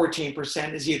another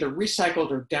 14% is either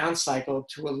recycled or downcycled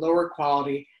to a lower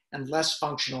quality and less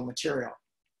functional material.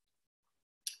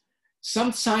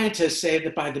 Some scientists say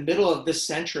that by the middle of this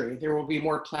century, there will be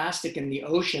more plastic in the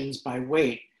oceans by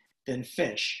weight than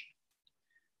fish.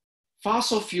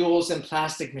 Fossil fuels and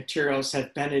plastic materials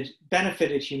have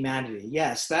benefited humanity.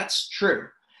 Yes, that's true.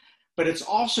 But it's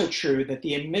also true that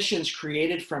the emissions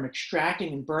created from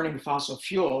extracting and burning fossil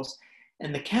fuels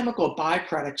and the chemical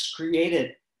byproducts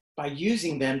created by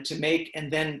using them to make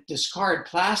and then discard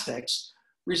plastics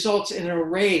results in an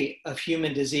array of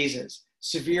human diseases,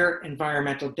 severe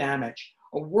environmental damage,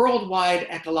 a worldwide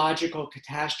ecological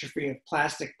catastrophe of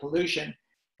plastic pollution,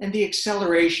 and the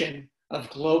acceleration of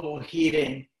global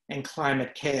heating and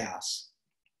climate chaos.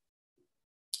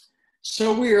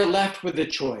 So we are left with a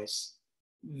choice,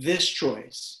 this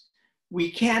choice.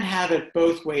 We can't have it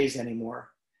both ways anymore.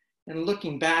 And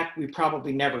looking back, we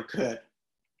probably never could.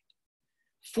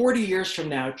 40 years from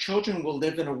now, children will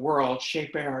live in a world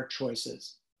shaped by our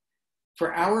choices.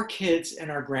 For our kids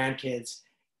and our grandkids,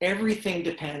 everything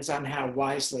depends on how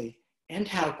wisely and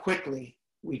how quickly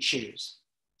we choose.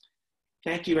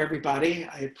 Thank you, everybody.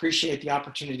 I appreciate the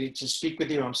opportunity to speak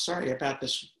with you. I'm sorry about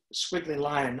this squiggly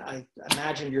line. I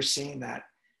imagine you're seeing that.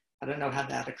 I don't know how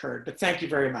that occurred, but thank you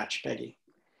very much, Peggy.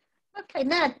 Okay,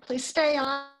 Ned, please stay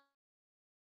on.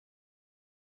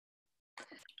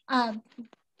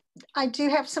 I do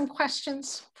have some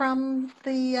questions from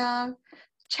the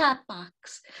chat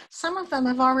box. Some of them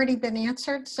have already been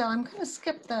answered, so I'm going to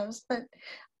skip those. But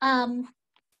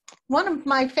one of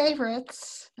my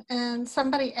favorites, and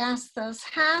somebody asked this,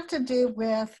 had to do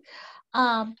with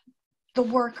the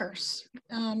workers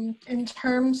in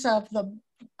terms of the,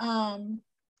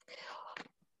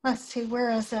 let's see,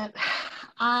 where is it?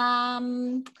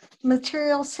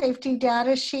 Material safety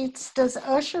data sheets. Does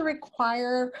OSHA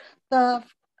require the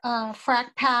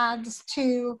frac pads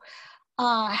to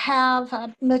have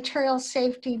a material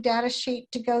safety data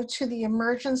sheet to go to the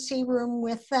emergency room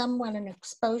with them when an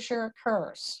exposure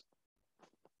occurs?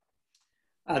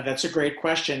 That's a great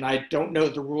question. I don't know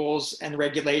the rules and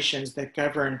regulations that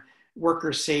govern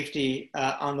worker safety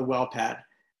on the well pad.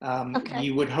 Okay.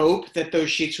 You would hope that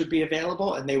those sheets would be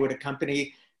available and they would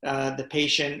accompany the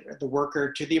patient, the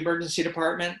worker, to the emergency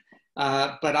department.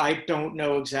 But I don't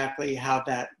know exactly how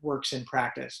that works in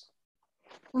practice.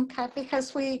 Okay,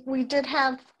 because we did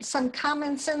have some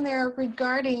comments in there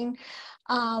regarding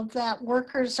that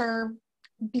workers are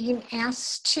being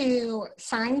asked to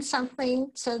sign something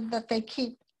so that they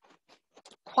keep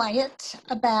quiet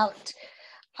about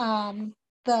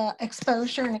the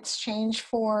exposure in exchange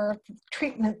for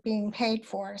treatment being paid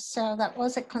for. So that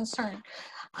was a concern.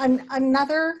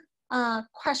 Another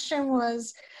question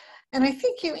was, and I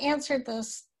think you answered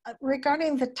this,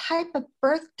 regarding the type of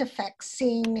birth defects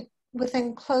seen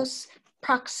within close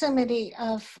proximity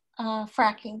of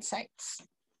fracking sites.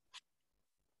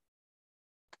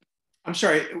 I'm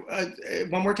sorry,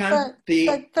 one more time?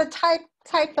 The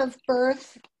type of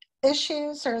birth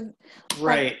issues, or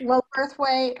right. Like low birth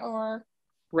weight, or?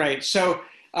 Right, so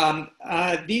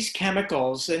these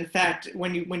chemicals, in fact,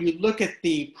 when you look at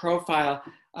the profile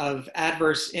of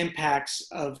adverse impacts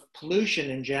of pollution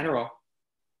in general,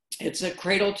 it's a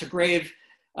cradle to grave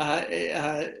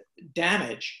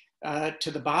damage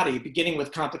to the body, beginning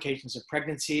with complications of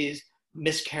pregnancies,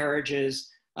 miscarriages,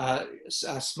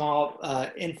 small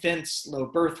infants, low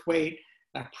birth weight,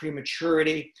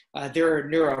 prematurity. There are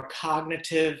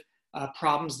neurocognitive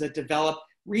problems that develop.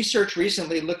 Research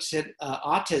recently looks at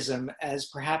autism as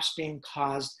perhaps being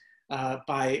caused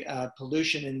by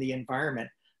pollution in the environment,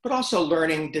 but also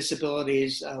learning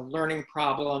disabilities, learning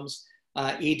problems,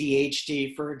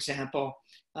 ADHD, for example,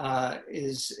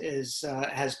 has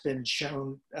been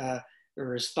shown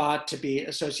or is thought to be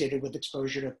associated with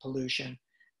exposure to pollution.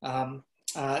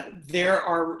 There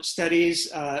are studies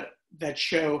that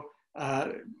show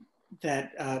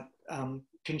that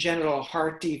congenital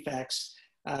heart defects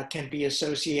can be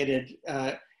associated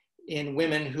in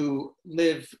women who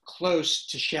live close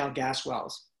to shale gas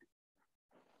wells.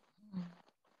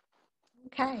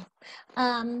 Okay.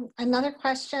 Another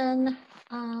question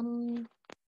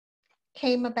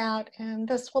came about, and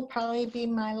this will probably be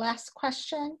my last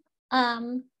question.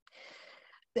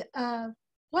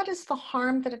 What is the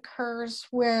harm that occurs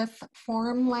with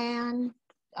farmland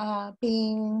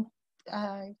being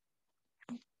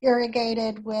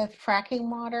irrigated with fracking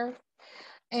water,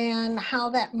 and how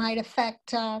that might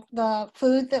affect the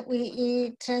food that we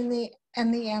eat and the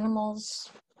animals?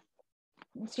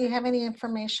 Do you have any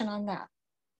information on that?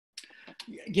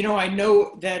 You know, I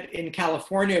know that in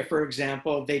California, for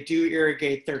example, they do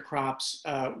irrigate their crops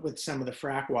with some of the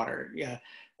frack water. Yeah,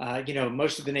 you know,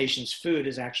 most of the nation's food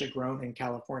is actually grown in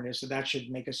California, so that should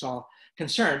make us all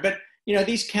concerned. But you know,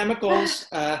 these chemicals,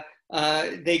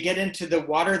 they get into the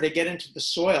water, they get into the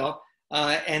soil,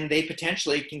 and they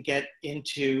potentially can get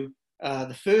into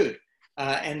the food,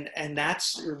 and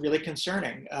that's really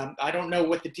concerning. I don't know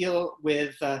what the deal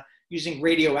with using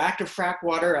radioactive frack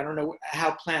water. I don't know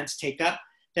how plants take up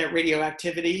that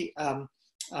radioactivity.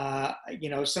 You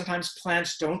know, sometimes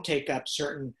plants don't take up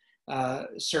certain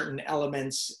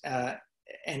elements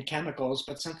and chemicals,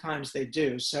 but sometimes they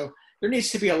do. So there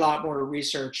needs to be a lot more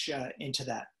research into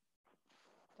that.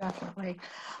 Definitely.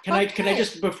 Can I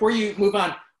just, before you move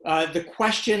on, the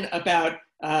question about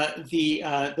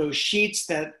those sheets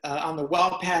that on the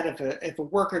well pad, if a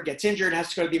worker gets injured,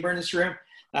 has to go to the emergency room.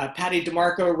 Patty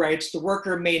DeMarco writes, the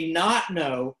worker may not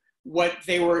know what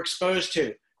they were exposed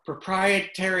to.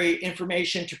 Proprietary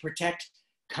information to protect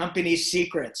company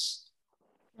secrets.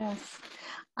 Yes.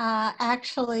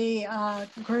 Actually, a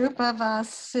group of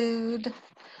us sued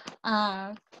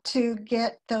to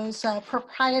get those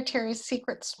proprietary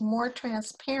secrets more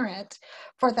transparent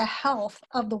for the health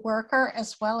of the worker,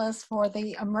 as well as for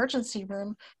the emergency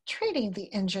room treating the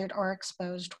injured or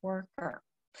exposed worker.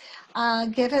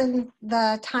 Given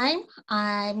the time,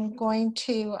 I'm going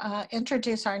to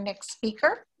introduce our next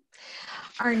speaker.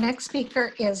 Our next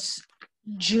speaker is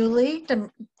Julie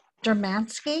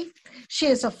Dermansky. She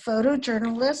is a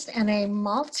photojournalist and a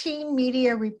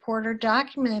multimedia reporter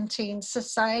documenting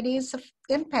society's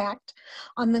impact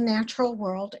on the natural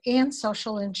world and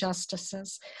social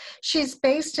injustices. She's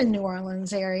based in New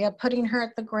Orleans area, putting her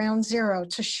at the ground zero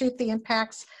to shoot the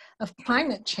impacts of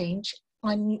climate change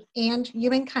and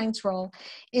humankind's role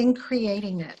in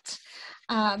creating it.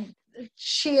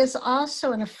 She is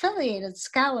also an affiliated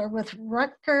scholar with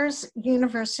Rutgers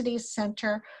University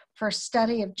Center for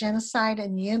Study of Genocide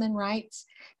and Human Rights,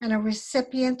 and a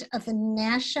recipient of the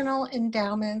National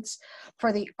Endowments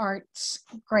for the Arts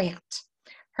grant.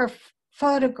 Her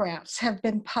photographs have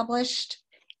been published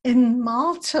in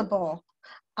multiple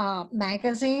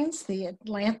magazines: The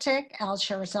Atlantic, Al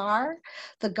Jazeera,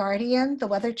 The Guardian, The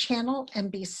Weather Channel,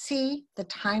 NBC, The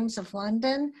Times of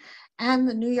London, and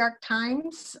the New York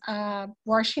Times,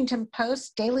 Washington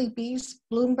Post, Daily Beast,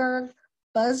 Bloomberg,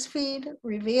 BuzzFeed,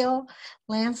 Reveal,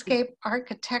 Landscape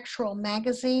Architectural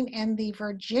Magazine, and the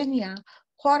Virginia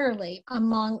Quarterly,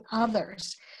 among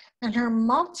others. And her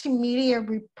multimedia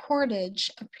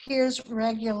reportage appears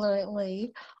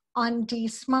regularly on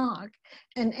DeSmog,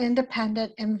 an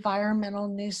independent environmental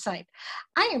news site.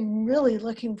 I am really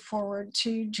looking forward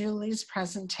to Julie's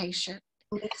presentation.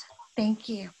 Thank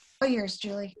you. Oh, yours,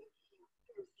 Julie.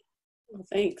 Well,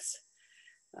 thanks.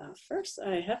 First,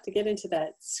 I have to get into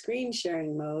that screen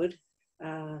sharing mode.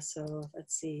 So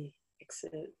let's see,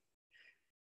 exit.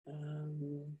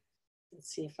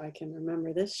 Let's see if I can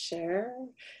remember this. Share,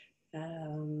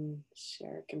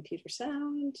 share computer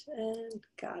sound, and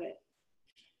got it.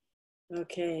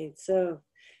 Okay, so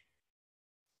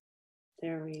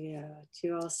there we go. Do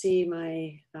you all see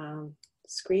my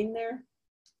screen there?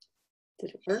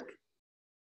 Did it work?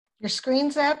 Your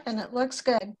screen's up and it looks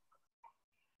good.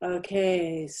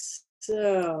 Okay,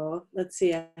 so let's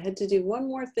see. I had to do one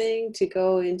more thing to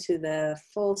go into the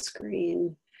full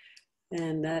screen,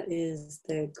 and that is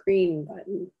the green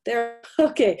button there.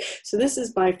 Okay, so this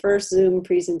is my first Zoom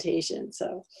presentation,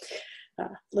 so a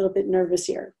little bit nervous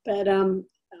here, but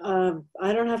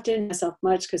I don't have to do myself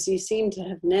much because you seem to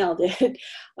have nailed it.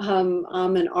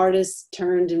 I'm an artist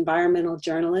turned environmental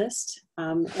journalist.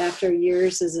 After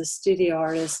years as a studio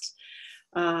artist,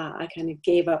 I kind of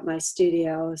gave up my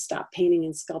studio, stopped painting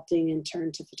and sculpting, and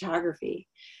turned to photography.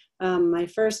 My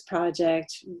first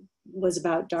project was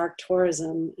about dark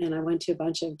tourism, and I went to a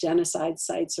bunch of genocide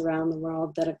sites around the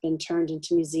world that have been turned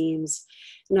into museums,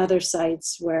 and other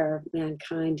sites where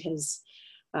mankind has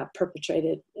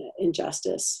perpetrated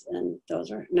injustice. And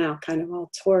those are now kind of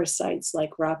all tourist sites,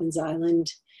 like Robben's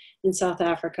Island in South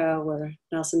Africa, where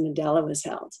Nelson Mandela was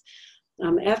held.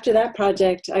 After that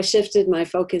project, I shifted my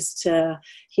focus to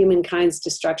humankind's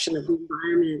destruction of the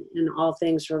environment and all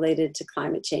things related to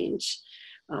climate change.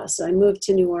 So I moved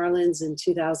to New Orleans in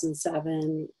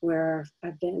 2007, where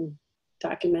I've been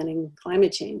documenting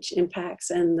climate change impacts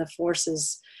and the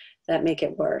forces that make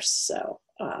it worse. So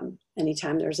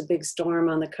anytime there's a big storm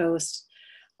on the coast,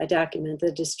 I document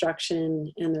the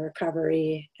destruction and the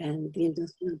recovery and the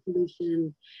industrial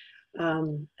pollution,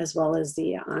 as well as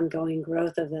the ongoing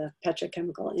growth of the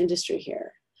petrochemical industry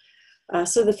here.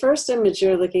 So the first image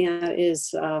you're looking at is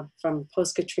from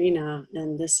post-Katrina,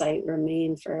 and this site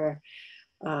remained for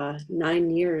 9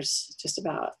 years, just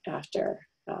about, after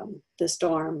the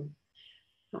storm.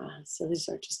 So these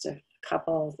are just a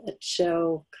couple that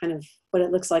show kind of what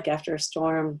it looks like after a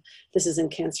storm. This is in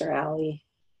Cancer Alley.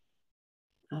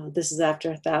 This is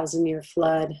after a 1,000-year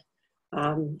flood.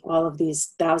 All of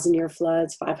these 1,000-year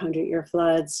floods, 500-year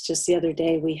floods. Just the other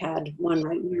day, we had one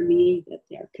right near me that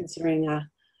they're considering a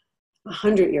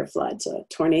 100-year flood. So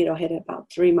a tornado hit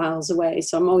about 3 miles away.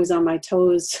 So I'm always on my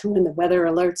toes when the weather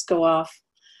alerts go off.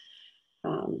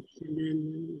 And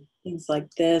then things like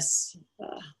this.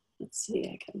 Let's see,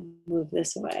 I can move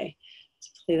this away to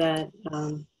play that.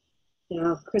 You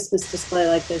know, a Christmas display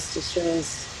like this just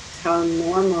shows how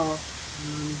normal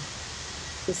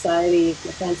society,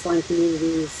 the fence line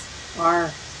communities are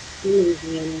in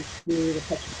Louisiana through the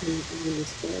petrochemical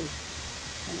industry.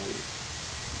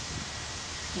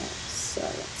 So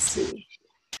let's see.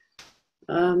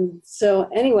 So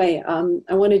anyway,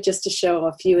 I wanted just to show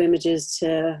a few images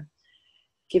to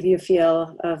give you a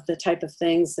feel of the type of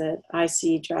things that I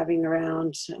see driving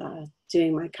around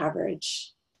doing my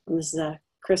coverage. And this is a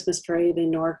Christmas parade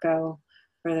in Norco,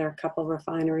 where there are a couple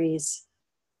refineries,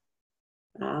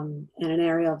 and an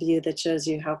aerial view that shows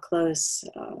you how close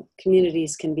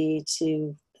communities can be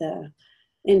to the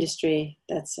industry.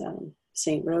 That's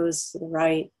St. Rose to the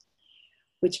right,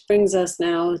 which brings us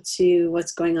now to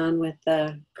what's going on with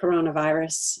the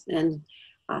coronavirus and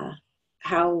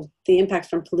how the impact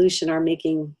from pollution are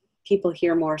making people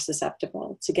here more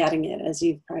susceptible to getting it, as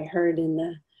you've probably heard in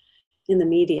the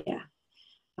media.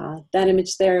 That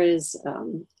image there is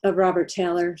of Robert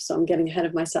Taylor, so I'm getting ahead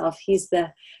of myself. He's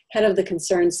the head of the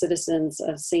Concerned Citizens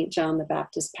of St. John the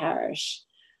Baptist Parish.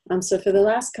 So for the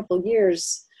last couple of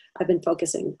years, I've been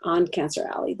focusing on Cancer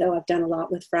Alley, though I've done a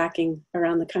lot with fracking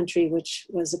around the country, which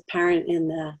was apparent in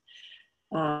the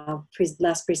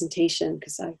last presentation,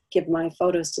 because I give my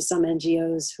photos to some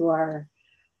NGOs who are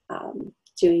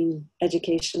doing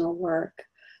educational work.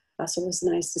 So it was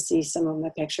nice to see some of my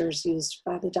pictures used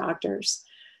by the doctors.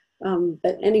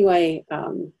 But anyway,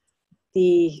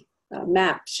 the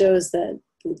map shows that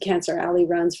Cancer Alley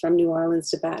runs from New Orleans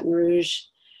to Baton Rouge.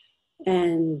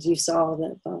 And you saw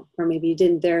that, or maybe you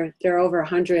didn't, there are over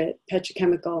 100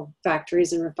 petrochemical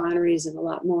factories and refineries, and a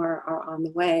lot more are on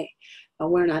the way.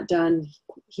 We're not done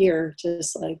here,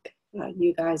 just like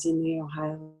you guys in the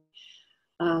Ohio.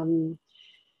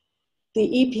 The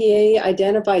EPA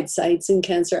identified sites in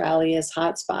Cancer Alley as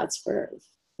hotspots for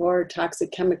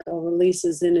toxic chemical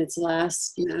releases in its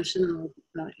last national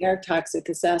air toxic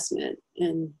assessment.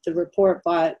 And the report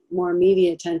brought more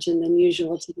media attention than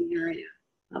usual to the area.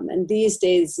 And these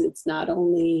days, it's not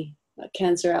only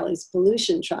Cancer Alley's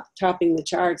pollution topping the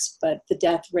charts, but the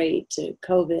death rate to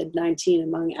COVID-19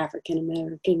 among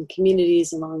African-American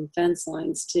communities along fence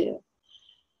lines too.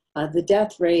 The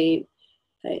death rate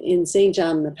in St.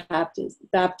 John the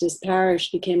Baptist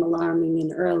Parish became alarming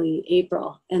in early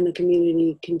April, and the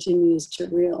community continues to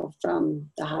reel from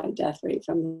the high death rate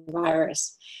from the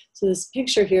virus. So this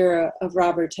picture here of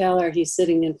Robert Taylor, he's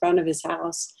sitting in front of his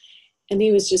house, and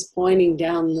he was just pointing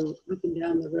up and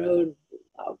down the road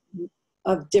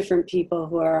of different people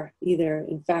who are either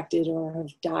infected or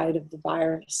have died of the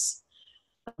virus.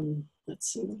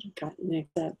 Let's see what I've got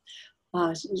next up.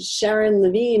 Sharon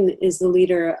Levine is the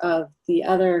leader of the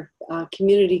other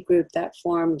community group that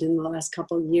formed in the last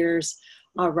couple of years,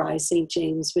 Rise St.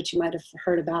 James, which you might have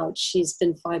heard about. She's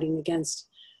been fighting against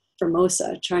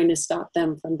Formosa, trying to stop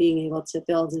them from being able to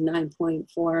build a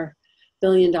 $9.4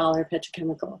 billion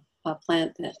petrochemical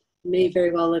plant that may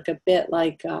very well look a bit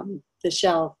like the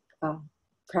Shell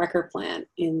cracker plant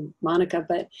in Monica,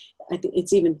 but I think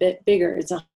it's even a bit bigger.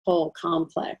 It's a whole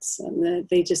complex, and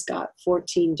they just got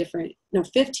 15 different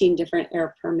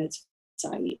air permits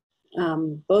site.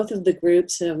 both of the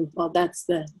groups, well, that's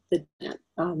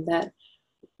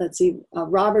let's see,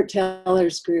 Robert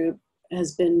Taylor's group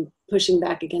has been pushing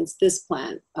back against this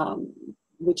plant,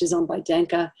 which is owned by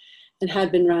Denka and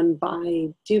had been run by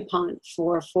DuPont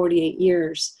for 48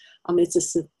 years.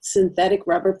 It's a synthetic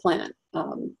rubber plant,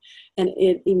 and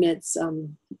it emits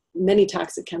many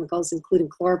toxic chemicals, including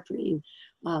chloroprene.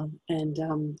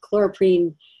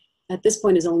 Chloroprene at this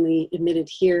point is only emitted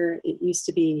here. It used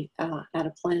to be at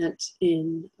a plant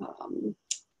in,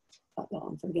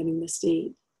 I'm forgetting the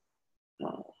state.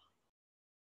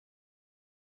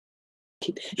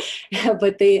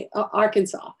 But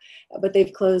Arkansas, but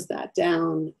they've closed that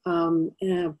down.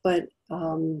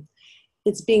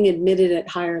 It's being admitted at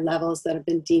higher levels that have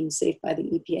been deemed safe by the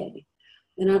EPA.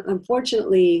 And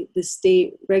unfortunately, the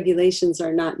state regulations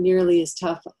are not nearly as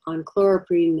tough on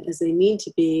chloroprene as they need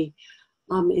to be,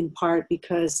 in part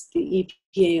because the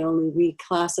EPA only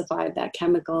reclassified that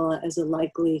chemical as a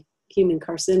likely human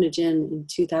carcinogen in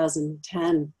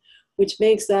 2010, which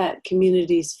makes that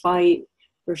community's fight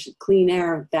for clean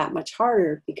air that much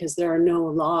harder because there are no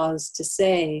laws to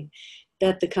say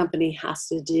that the company has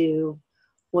to do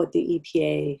what the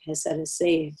EPA has said is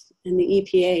safe. And the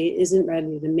EPA isn't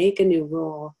ready to make a new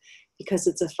rule because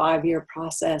it's a 5-year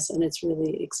process and it's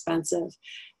really expensive.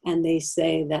 And they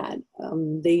say that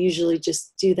they usually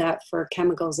just do that for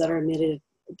chemicals that are emitted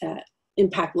that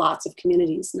impact lots of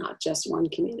communities, not just one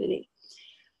community.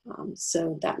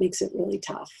 So that makes it really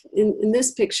tough. In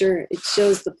this picture, it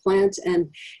shows the plant,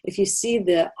 and if you see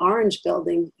the orange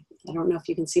building, I don't know if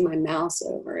you can see my mouse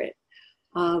over it,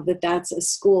 but that's a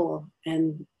school,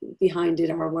 and behind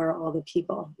it are where all the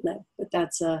people live, but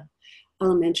that's a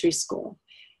elementary school.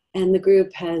 And the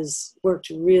group has worked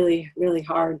really, really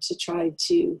hard to try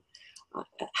to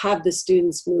have the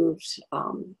students moved.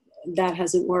 That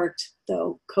hasn't worked,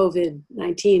 though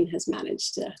COVID-19 has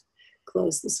managed to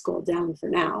close the school down for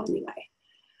now anyway.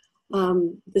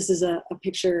 This is a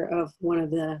picture of one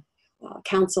of the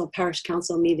parish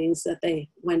council meetings that they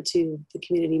went to, the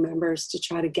community members, to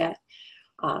try to get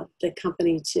the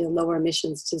company to lower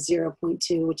emissions to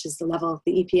 0.2, which is the level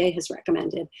the EPA has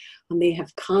recommended. They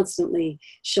have constantly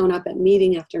shown up at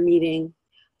meeting after meeting,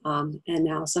 and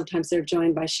now sometimes they're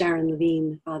joined by Sharon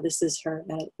Levine. This is her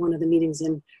at one of the meetings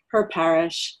in her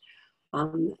parish.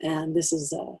 And this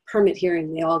is a permit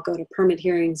hearing. They all go to permit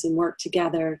hearings and work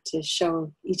together to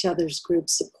show each other's group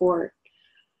support.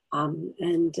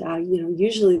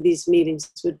 Usually these meetings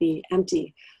would be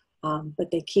empty,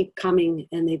 but they keep coming,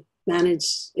 and they manage,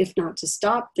 if not to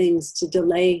stop things, to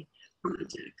delay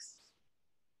projects.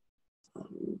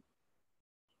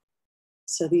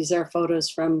 So these are photos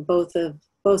from both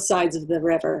sides of the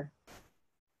river.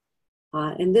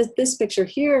 And this picture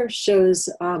here shows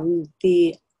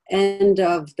the end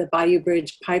of the Bayou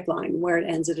Bridge pipeline, where it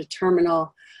ends at a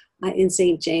terminal in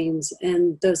St. James.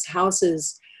 And those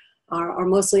houses are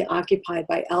mostly occupied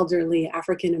by elderly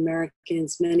African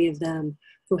Americans, many of them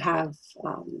who have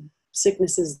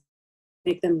sicknesses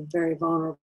make them very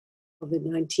vulnerable to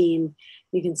COVID-19.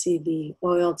 You can see the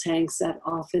oil tanks that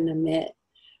often emit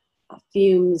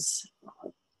fumes,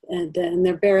 and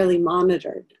they're barely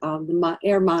monitored. The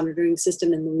air monitoring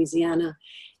system in Louisiana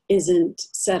isn't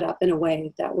set up in a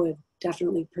way that would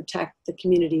definitely protect the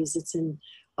communities. It's in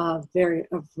a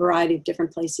variety of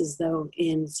different places, though.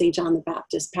 In St. John the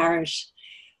Baptist Parish,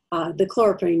 the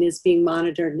chloroprene is being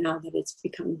monitored now that it's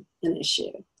become an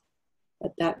issue.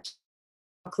 But that's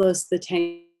how close the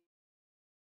tank.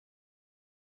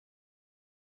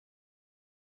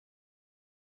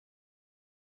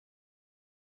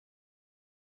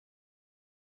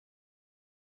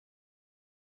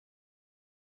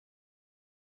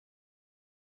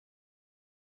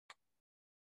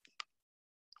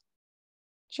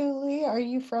 Julie, are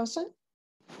you frozen?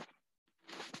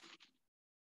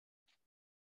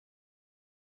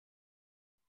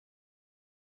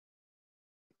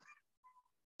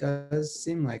 Does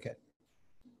seem like it.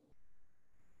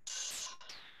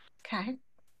 Okay.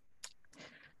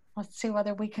 Let's see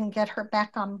whether we can get her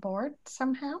back on board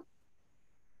somehow.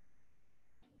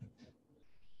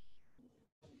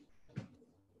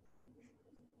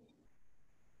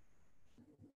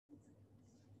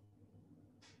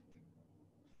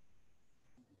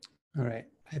 All right,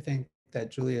 I think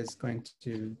that Julia is going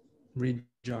to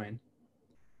rejoin.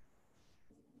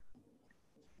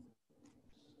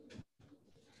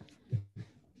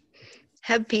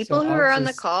 Have people So who I'll are on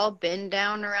the just- call been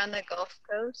down around the Gulf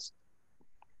Coast?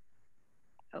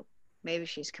 Oh, maybe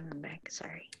she's coming back.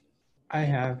 Sorry. I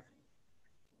have.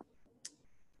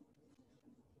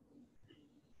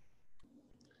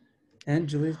 And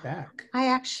Julie's back. I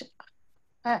actually,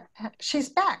 she's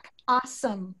back.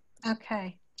 Awesome.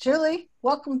 Okay, Julie,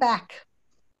 welcome back.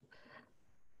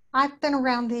 I've been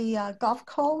around the Gulf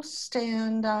Coast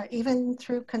and even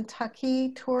through Kentucky,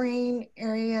 touring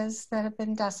areas that have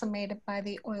been decimated by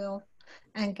the oil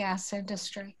and gas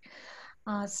industry.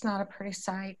 It's not a pretty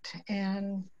sight,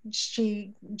 and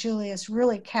Julie has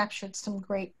really captured some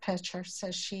great pictures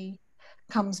as she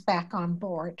comes back on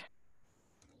board.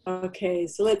 Okay,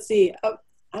 so let's see. Oh,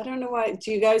 I don't know why.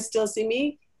 Do you guys still see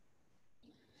me?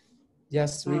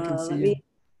 Yes, we can see you.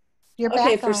 You're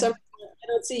Okay, back for on. some reason, I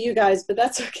don't see you guys, but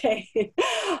that's okay.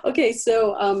 Okay,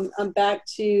 so I'm back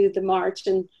to the march,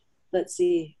 and let's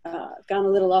see. I've gone a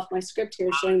little off my script here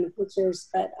showing the pictures,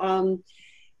 but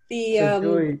So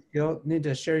Julie, you'll need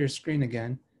to share your screen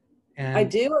again. And I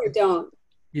do or don't?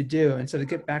 You do. And so to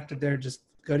get back to there, just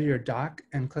go to your dock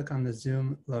and click on the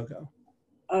Zoom logo.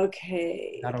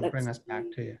 Okay. That'll bring us back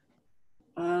to you.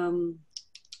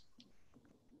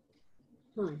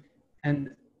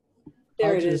 And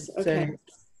there I'll it just is. Okay. say,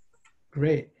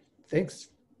 great,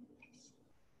 thanks.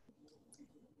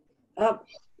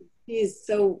 Geez,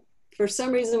 so for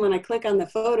some reason, when I click on the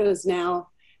photos now,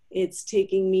 it's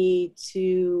taking me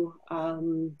to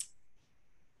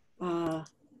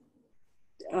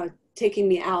taking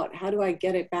me out. How do I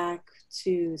get it back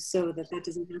to so that that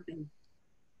doesn't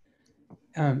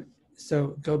happen?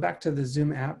 So go back to the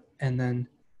Zoom app and then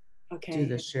do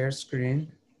the share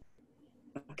screen.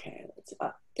 Okay,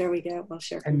 there we go. We'll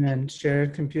share. And then share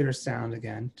computer sound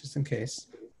again, just in case.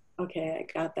 Okay, I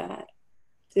got that.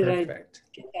 Did Perfect. I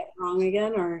get that wrong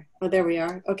again, or oh, there we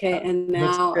are. Okay, and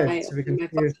now so we can see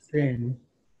your screen.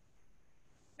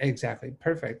 Exactly,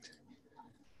 perfect.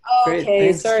 Okay, great.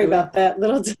 Thanks, sorry Julie. about that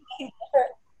little delay.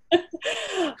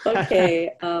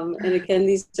 Okay, and again,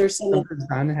 these are some of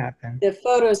the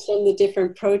photos from the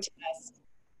different protests.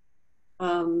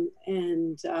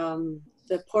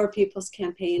 The Poor People's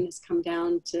Campaign has come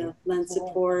down to lend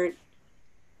support.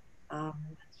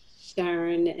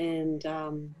 Sharon and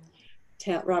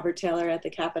Robert Taylor at the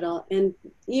Capitol, and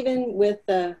even with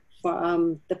the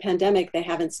pandemic, they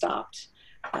haven't stopped.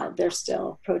 They're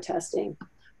still protesting,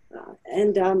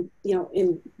 you know,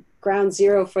 in ground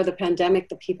zero for the pandemic,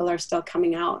 the people are still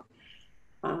coming out.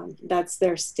 That's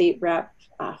their state rep,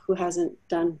 who hasn't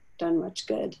done much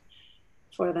good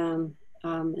for them,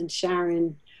 and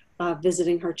Sharon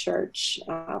visiting her church,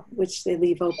 which they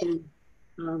leave open.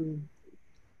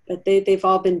 But they've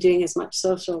all been doing as much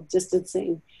social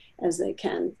distancing as they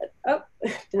can. But, oh,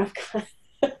 now I've got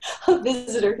a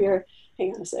visitor here.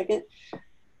 Hang on a second.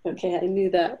 Okay, I knew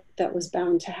that was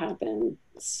bound to happen.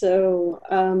 So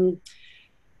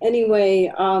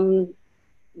anyway,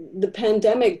 the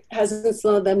pandemic hasn't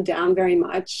slowed them down very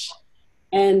much,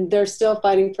 and they're still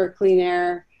fighting for clean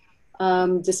air,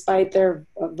 despite their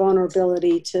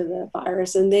vulnerability to the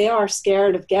virus. And they are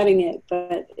scared of getting it,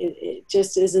 but it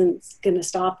just isn't going to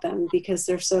stop them because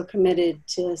they're so committed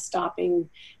to stopping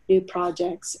new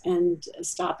projects and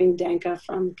stopping Danka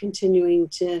from continuing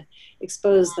to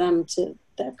expose them to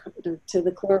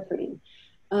the chloroquine.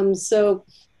 So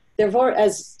therefore,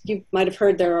 as you might have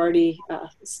heard, there are already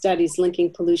studies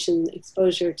linking pollution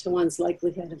exposure to one's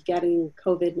likelihood of getting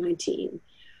COVID-19.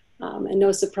 And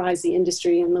no surprise, the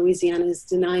industry in Louisiana is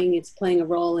denying it's playing a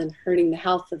role in hurting the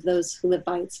health of those who live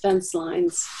by its fence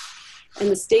lines. And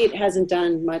the state hasn't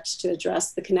done much to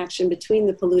address the connection between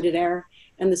the polluted air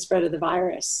and the spread of the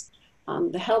virus.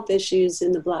 The health issues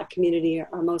in the Black community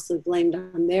are mostly blamed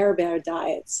on their bad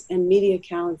diets, and media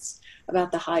accounts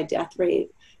about the high death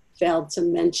rate failed to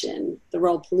mention the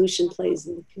role pollution plays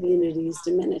in the community's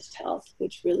diminished health,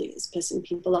 which really is pissing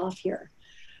people off here.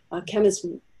 Chemist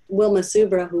Wilma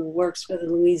Subra, who works for the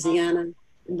Louisiana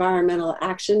Environmental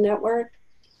Action Network,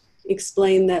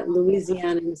 explained that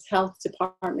Louisiana's health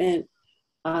department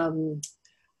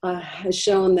has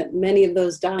shown that many of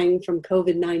those dying from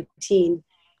COVID-19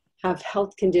 have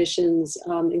health conditions,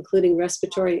 including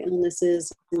respiratory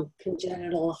illnesses and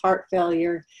congenital heart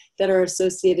failure that are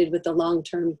associated with the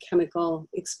long-term chemical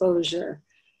exposure.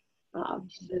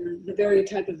 The very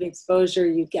type of exposure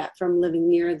you get from living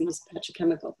near these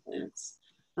petrochemical plants.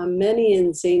 Many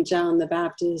in St. John the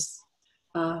Baptist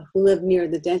who live near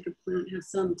the Danka plant have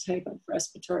some type of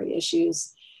respiratory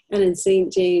issues. And in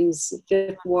St. James,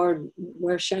 5th Ward,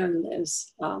 where Sharon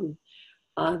lives,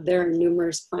 there are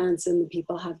numerous plants and the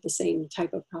people have the same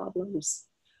type of problems.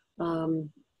 The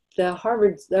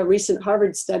recent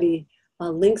Harvard study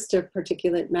links to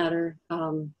particulate matter,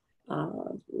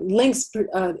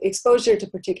 exposure to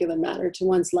particulate matter to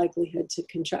one's likelihood to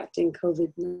contracting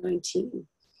COVID-19.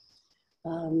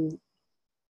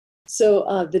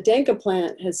 So the Denka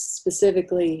plant has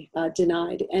specifically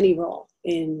denied any role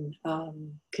in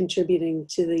contributing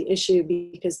to the issue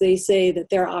because they say that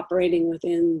they're operating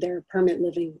within their permit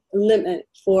living limit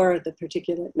for the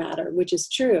particulate matter, which is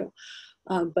true.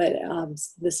 But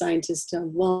the scientist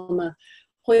Wilma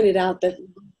pointed out that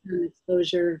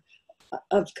exposure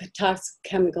of toxic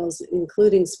chemicals,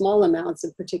 including small amounts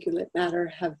of particulate matter,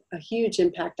 have a huge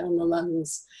impact on the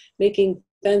lungs, making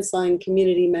fence line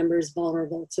community members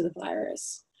vulnerable to the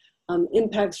virus.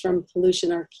 Impacts from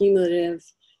pollution are cumulative.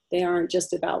 They aren't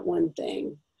just about one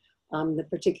thing. The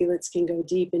particulates can go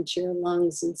deep into your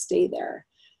lungs and stay there.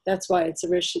 That's why it's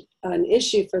an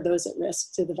issue for those at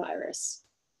risk to the virus.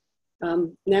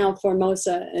 Now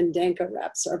Formosa and Denka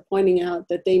reps are pointing out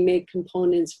that they make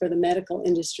components for the medical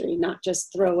industry, not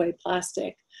just throwaway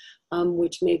plastic,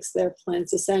 which makes their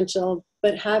plants essential,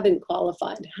 but haven't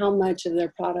qualified how much of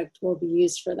their product will be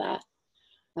used for that.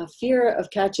 Fear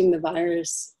of catching the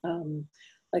virus,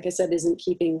 like I said, isn't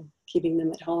keeping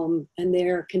them at home, and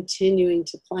they're continuing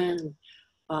to plan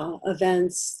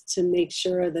events to make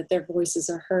sure that their voices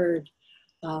are heard.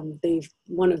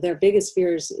 One of their biggest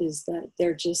fears is that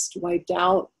they're just wiped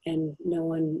out and no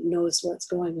one knows what's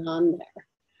going on there.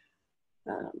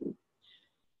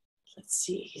 Let's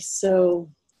see,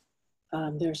 so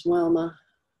there's Wilma.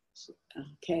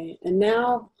 Okay, and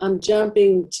now I'm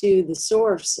jumping to the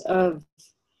source of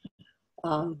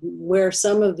where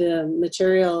some of the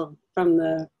material from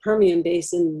the Permian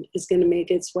Basin is going to make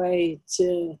its way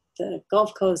to the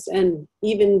Gulf Coast and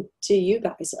even to you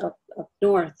guys up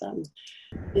north.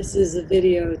 This is a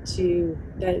video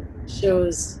that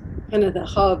shows kind of the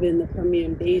hub in the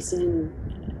Permian Basin.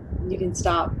 You can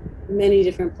stop many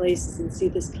different places and see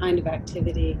this kind of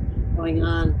activity going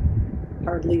on.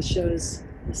 Hardly shows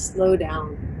the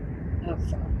slowdown of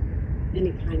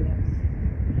any kind of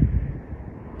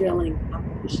drilling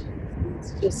operation.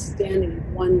 It's just standing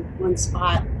in one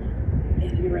spot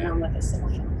and around with a cell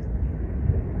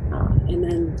phone. And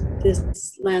then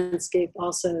this landscape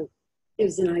also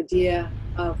gives an idea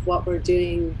of what we're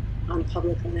doing on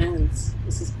public lands.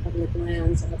 This is public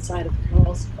lands outside of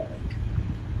Carlsberg.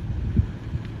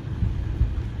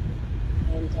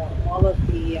 And all of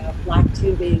the black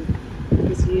tubing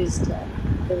is used to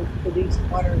produce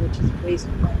water, which is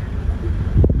wastewater.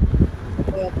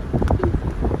 Oil.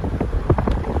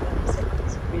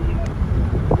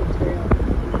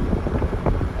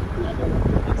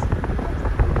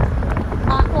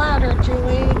 Talk louder,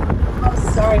 Julie. Oh,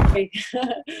 sorry.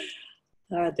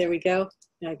 There we go.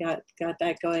 I got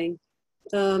that going.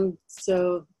 Get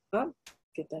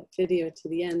that video to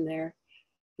the end there.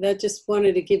 That just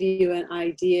wanted to give you an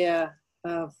idea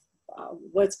of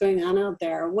what's going on out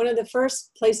there. One of the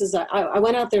first places I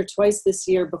went out there twice this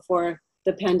year before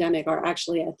the pandemic, or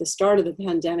actually at the start of the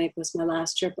pandemic was my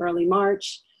last trip, early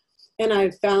March. And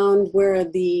I found where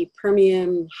the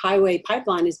Permian Highway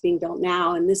pipeline is being built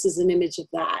now, and this is an image of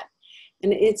that.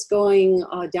 And it's going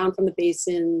down from the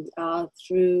basin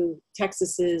through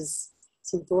Texas's,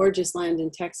 some gorgeous land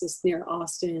in Texas near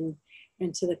Austin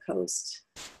and to the coast.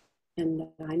 And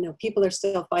I know people are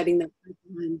still fighting the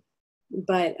pipeline,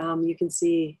 but you can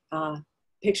see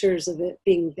pictures of it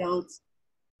being built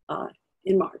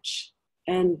in March.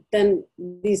 And then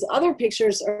these other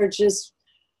pictures are just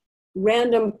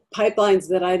random pipelines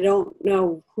that I don't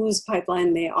know whose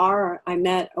pipeline they are. I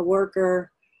met a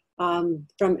worker from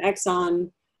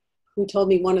Exxon who told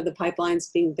me one of the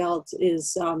pipelines being built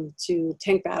is to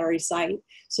tank battery site.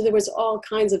 So there was all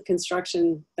kinds of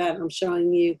construction that I'm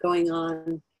showing you going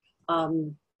on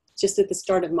just at the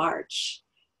start of March.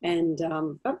 And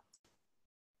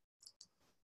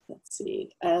let's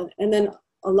see. And then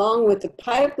along with the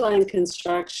pipeline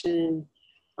construction,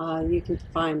 you can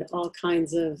find all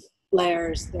kinds of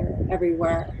flares. They're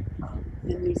everywhere.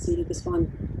 And we see this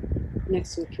one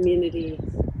next to a community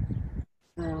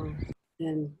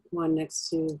and one next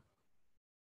to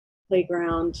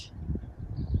playground.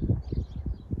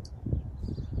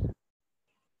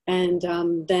 And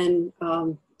then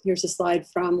here's a slide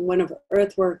from one of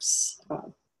Earthworks.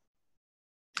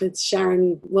 It's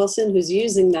Sharon Wilson who's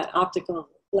using that optical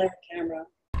flare camera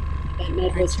that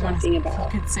Ned was talking about.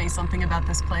 If you could say something about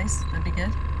this place, that'd be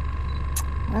good.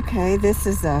 Okay, this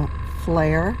is a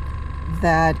flare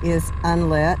that is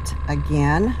unlit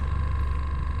again.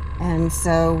 And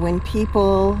so when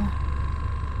people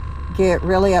get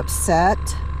really upset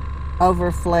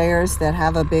over flares that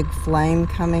have a big flame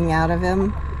coming out of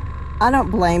them, I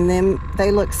don't blame them. They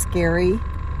look scary,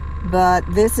 but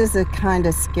this is a kind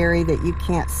of scary that you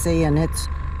can't see, and it's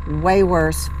way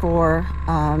worse for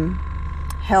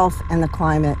health and the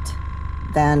climate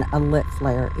than a lit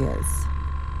flare is.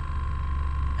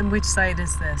 And which site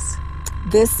is this?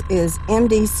 This is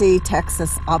MDC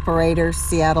Texas Operator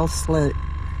Seattle Slough.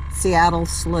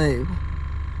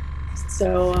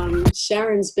 So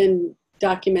Sharon's been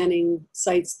documenting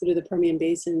sites through the Permian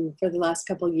Basin for the last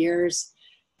couple of years,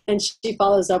 and she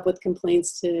follows up with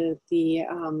complaints to the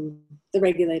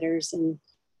regulators and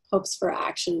hopes for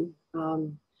action.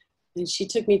 And she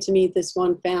took me to meet this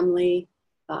one family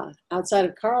outside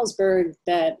of Carlsberg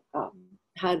that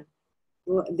had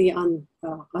the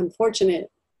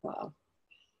unfortunate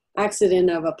accident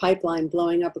of a pipeline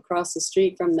blowing up across the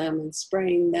street from them and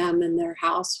spraying them and their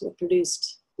house with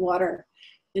produced water.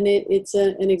 And it's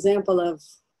an example of,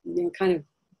 kind of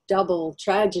double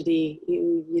tragedy.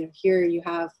 Here you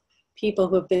have people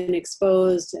who have been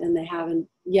exposed and they haven't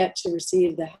yet to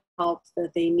receive the help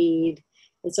that they need.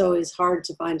 It's always hard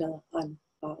to find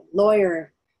a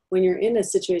lawyer when you're in a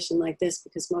situation like this,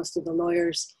 because most of the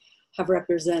lawyers have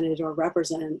represented or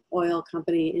represent oil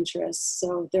company interests.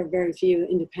 So there are very few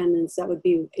independents that would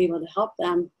be able to help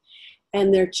them.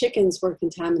 And their chickens were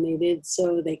contaminated,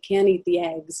 so they can't eat the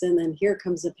eggs. And then here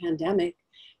comes a pandemic,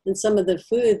 and some of the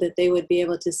food that they would be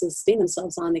able to sustain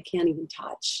themselves on, they can't even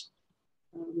touch.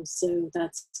 So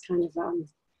that's kind of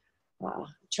a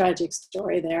tragic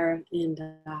story there. And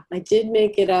I did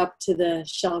make it up to the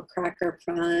Shell cracker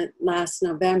plant last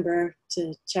November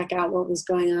to check out what was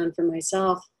going on for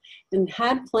myself, and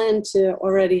had planned to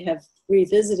already have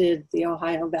revisited the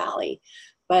Ohio Valley.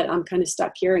 But I'm kind of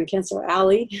stuck here in Cancer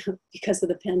Alley because of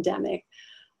the pandemic.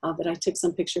 But I took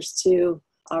some pictures too,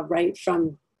 right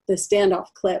from the standoff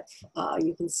clip.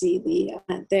 You can see the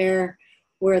event there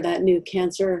where that new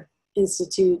Cancer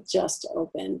Institute just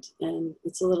opened. And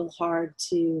it's a little hard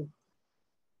to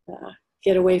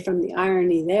get away from the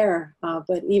irony there.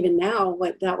 But even now,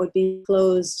 that would be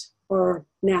closed or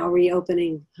now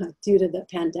reopening due to the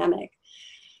pandemic.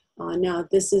 Now,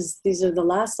 these are the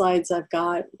last slides I've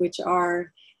got, which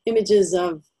are images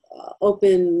of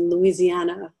open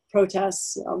Louisiana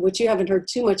protests, which you haven't heard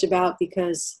too much about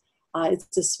because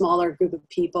it's a smaller group of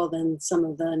people than some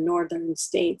of the northern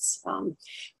states.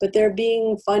 But they're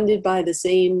being funded by the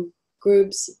same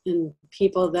groups and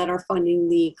people that are funding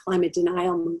the climate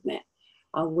denial movement,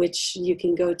 which you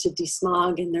can go to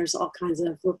DeSmog and there's all kinds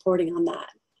of reporting on that.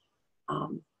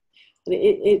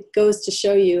 It goes to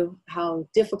show you how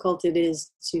difficult it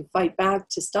is to fight back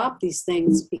to stop these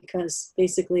things, because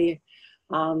basically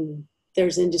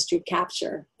there's industry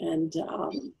capture, and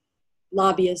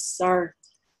lobbyists are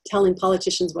telling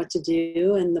politicians what to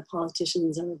do, and the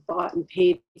politicians are bought and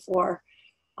paid for.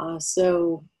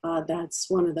 So that's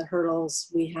one of the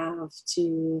hurdles we have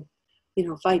to,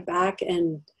 fight back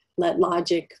and let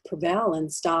logic prevail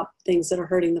and stop things that are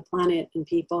hurting the planet and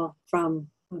people from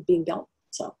being built.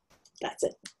 So that's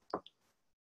it.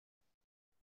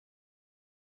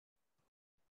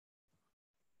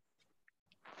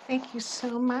 Thank you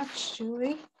so much,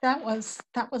 Julie. That was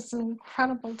an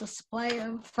incredible display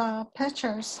of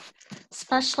pictures,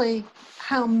 especially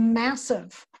how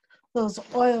massive those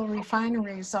oil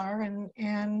refineries are,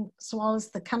 and as well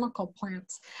as the chemical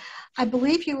plants. I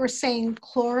believe you were saying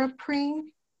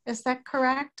chloroprene. Is that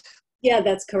correct? Yeah,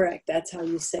 that's correct. That's how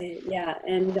you say it. Yeah,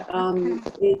 and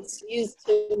Okay. it's used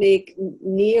to make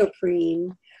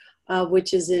neoprene,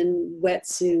 which is in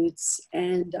wetsuits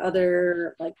and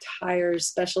other like tires,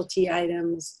 specialty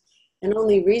items. And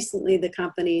only recently the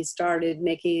company started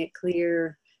making it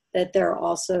clear that they're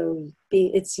also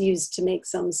it's used to make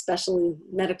some specialty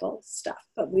medical stuff.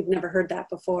 But we've never heard that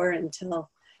before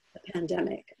until the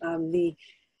pandemic. The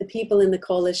people in the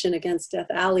Coalition Against Death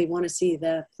Alley want to see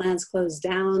the plants closed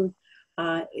down,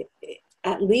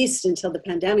 at least until the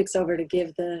pandemic's over, to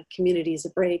give the communities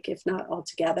a break, if not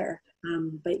altogether.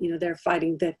 But they're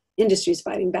fighting, the industry's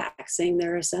fighting back, saying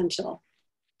they're essential.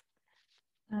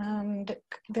 And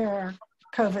there are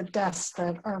COVID deaths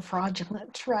that are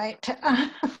fraudulent, right?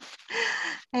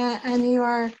 and you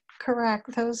are correct.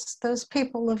 Those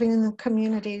people living in the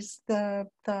communities, the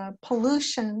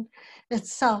pollution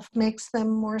itself makes them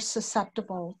more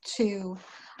susceptible to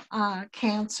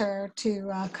cancer, to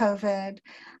COVID.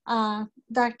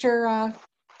 Dr.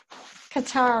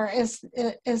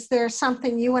 Ketyer, is there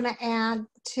something you want to add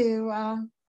to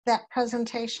that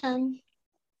presentation?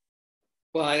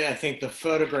 Well, I think the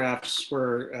photographs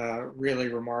were really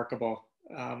remarkable.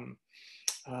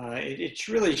 It's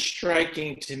really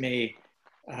striking to me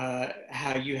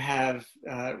how you have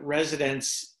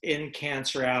residents in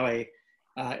Cancer Alley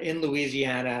in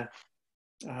Louisiana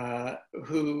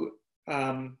who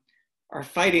are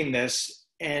fighting this,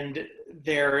 and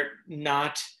they're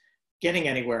not getting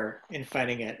anywhere in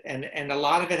fighting it. And a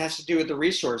lot of it has to do with the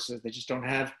resources. They just don't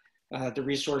have the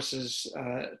resources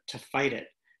to fight it.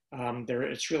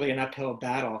 It's really an uphill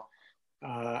battle.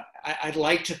 I'd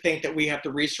like to think that we have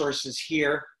the resources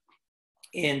here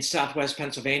in Southwest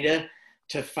Pennsylvania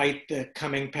to fight the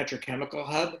coming petrochemical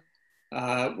hub.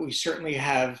 We certainly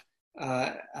have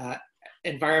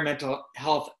environmental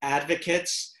health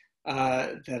advocates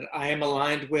that I am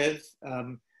aligned with,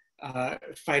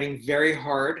 fighting very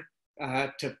hard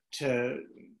to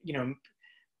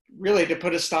really to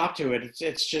put a stop to it.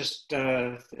 It's just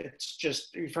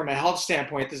from a health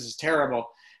standpoint, this is terrible.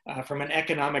 From an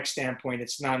economic standpoint,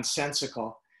 it's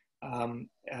nonsensical.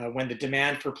 When the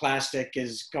demand for plastic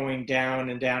is going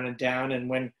down and down and down, and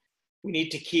when we need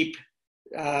to keep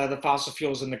the fossil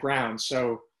fuels in the ground.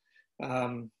 So,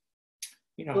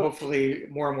 hopefully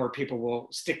more and more people will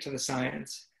stick to the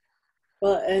science.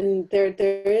 Well, and there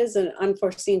is an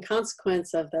unforeseen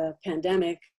consequence of the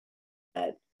pandemic that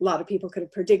a lot of people could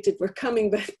have predicted were coming,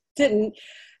 but didn't,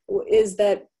 is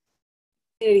that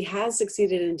community has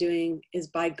succeeded in doing is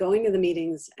by going to the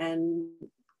meetings and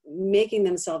making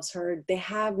themselves heard. They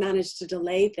have managed to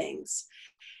delay things.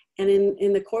 And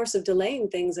in the course of delaying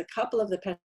things, a couple of the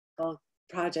petrochemical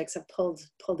projects have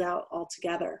pulled out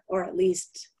altogether, or at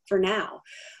least for now,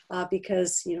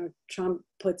 because Trump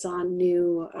puts on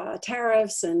new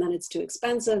tariffs and then it's too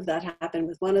expensive. That happened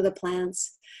with one of the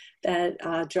plants that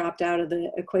dropped out of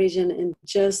the equation. And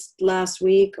just last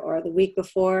week or the week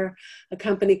before, a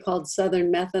company called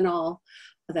Southern Methanol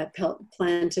that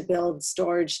planned to build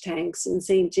storage tanks in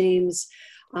St. James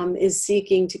is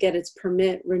seeking to get its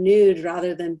permit renewed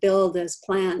rather than build as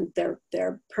planned.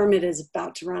 Their permit is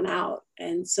about to run out.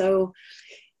 And so,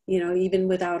 even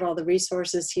without all the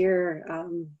resources here,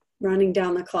 running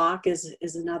down the clock is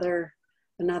another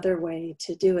way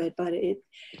to do it. But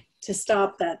to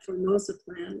stop that Formosa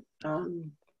plant,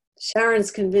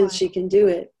 Sharon's convinced she can do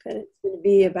it, but it's going to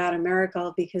be about a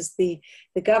miracle because the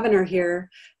governor here,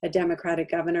 a Democratic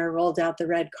governor, rolled out the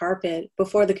red carpet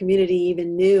before the community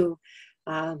even knew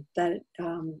that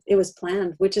it was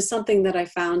planned, which is something that I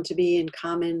found to be in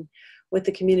common with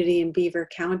the community in Beaver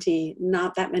County.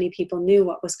 Not that many people knew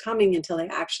what was coming until they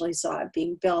actually saw it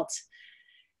being built.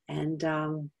 And,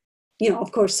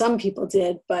 of course, some people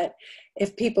did, but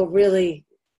if people really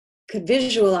could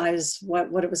visualize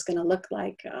what it was going to look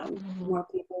like, more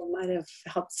people might have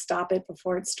helped stop it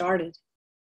before it started.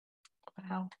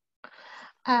 Wow.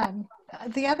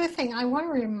 The other thing I want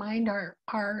to remind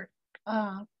our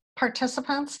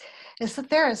participants is that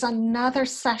there is another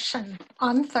session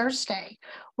on Thursday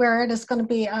where it is going to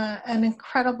be an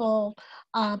incredible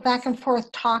back and forth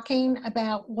talking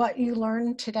about what you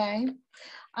learned today.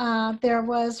 There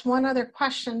was one other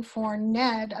question for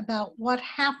Ned about what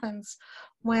happens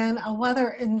when a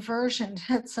weather inversion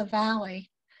hits a valley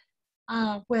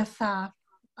with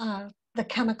the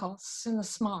chemicals and the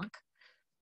smog.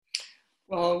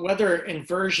 Well, weather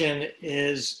inversion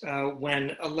is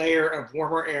when a layer of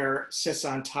warmer air sits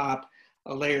on top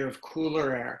a layer of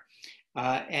cooler air.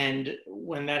 And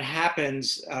when that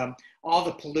happens, all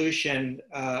the pollution,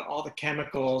 all the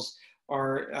chemicals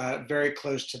are very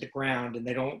close to the ground, and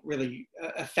they don't really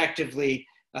effectively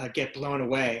get blown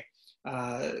away.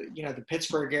 The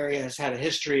Pittsburgh area has had a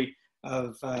history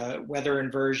of weather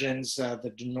inversions,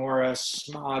 the Denora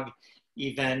smog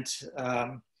event.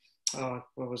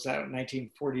 What was that,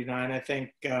 1949, I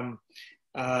think.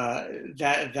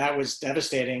 That was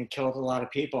devastating, killed a lot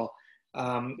of people.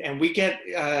 And we get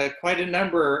quite a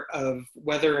number of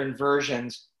weather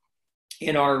inversions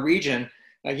in our region.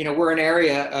 We're an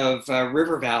area of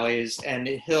river valleys and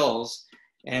hills.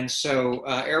 And so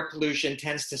air pollution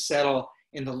tends to settle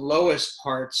in the lowest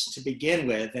parts to begin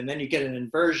with. And then you get an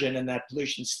inversion and that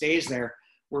pollution stays there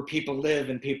where people live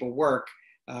and people work,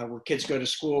 where kids go to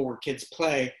school, where kids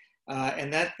play.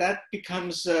 And that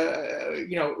becomes,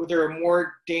 there are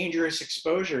more dangerous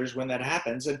exposures when that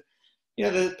happens. And,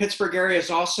 the Pittsburgh area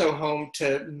is also home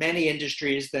to many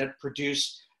industries that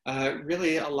produce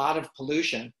really a lot of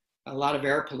pollution, a lot of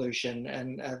air pollution.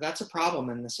 And that's a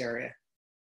problem in this area.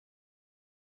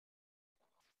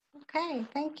 Okay,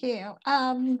 thank you.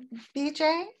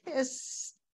 BJ,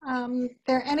 is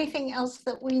there anything else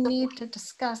that we need to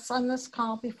discuss on this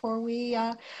call before we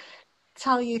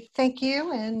tell you thank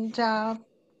you and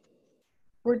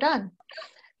we're done?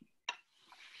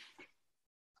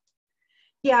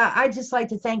 Yeah, I'd just like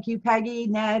to thank you, Peggy,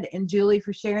 Ned, and Julie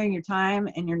for sharing your time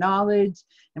and your knowledge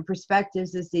and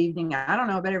perspectives this evening. I don't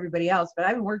know about everybody else, but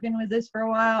I've been working with this for a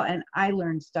while and I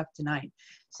learned stuff tonight.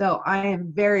 So I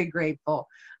am very grateful.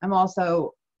 I'm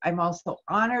also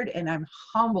honored and I'm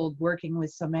humbled working with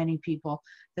so many people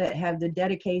that have the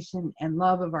dedication and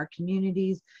love of our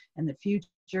communities and the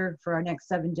future for our next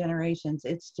 7 generations.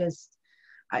 It's just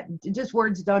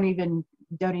words don't even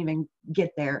don't even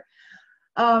get there.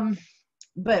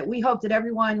 But we hope that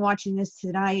everyone watching this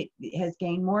tonight has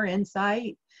gained more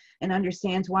insight and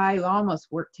understands why we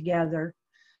almost work together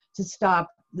to stop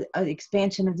the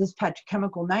expansion of this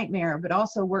petrochemical nightmare, but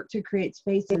also work to create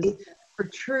spaces for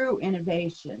true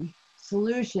innovation,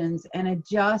 solutions, and a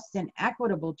just and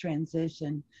equitable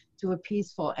transition to a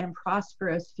peaceful and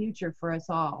prosperous future for us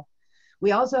all.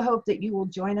 We also hope that you will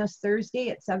join us Thursday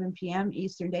at 7 p.m.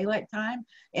 Eastern Daylight Time.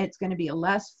 It's going to be a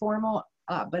less formal,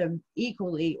 but an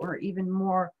equally or even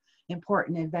more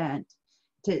important event.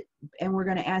 And we're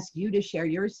going to ask you to share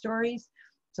your stories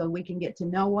so we can get to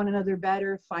know one another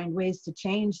better, find ways to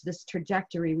change this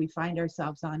trajectory we find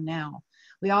ourselves on now.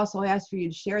 We also ask for you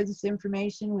to share this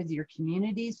information with your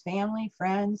communities, family,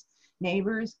 friends,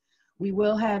 neighbors. We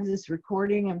will have this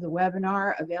recording of the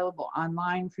webinar available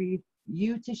online for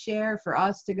you to share, for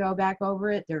us to go back over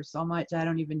it. There's so much I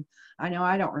know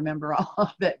I don't remember all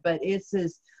of it, but it's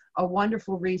a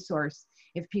wonderful resource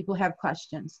if people have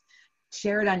questions.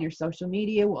 Share it on your social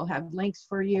media. We'll have links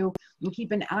for you. And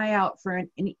keep an eye out for an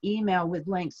email with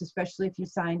links, especially if you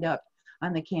signed up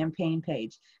on the campaign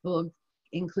page. It will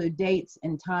include dates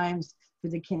and times for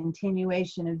the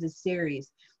continuation of this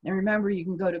series. And remember, you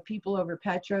can go to People Over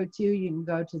Petro too. You can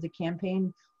go to the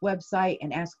campaign website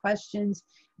and ask questions,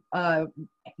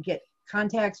 get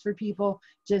contacts for people.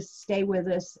 Just stay with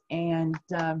us, and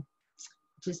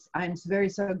I'm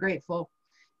so grateful.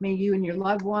 May you and your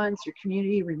loved ones, your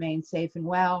community remain safe and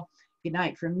well. Good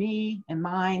night from me and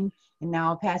mine. And now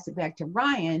I'll pass it back to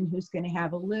Ryan, who's going to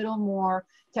have a little more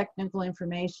technical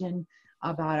information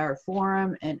about our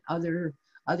forum and other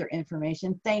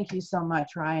information. Thank you so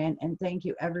much, Ryan. And thank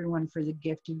you everyone for the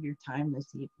gift of your time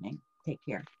this evening. Take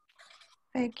care.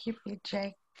 Thank you,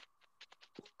 BJ.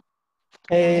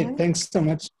 Hey, Ryan? thanks so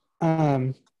much.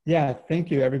 Yeah, thank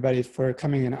you everybody for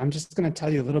coming in. I'm just going to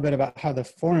tell you a little bit about how the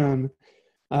forum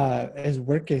is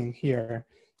working here.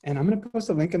 And I'm going to post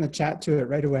a link in the chat to it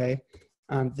right away.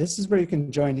 This is where you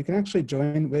can join. You can actually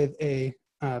join with a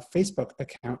Facebook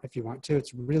account if you want to.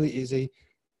 It's really easy.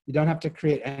 You don't have to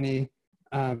create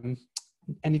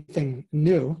anything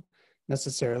new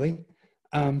necessarily.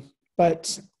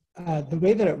 But the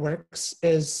way that it works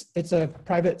is it's a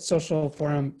private social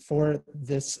forum for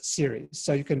this series.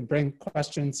 So you can bring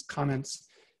questions, comments,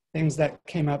 things that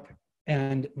came up,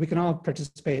 and we can all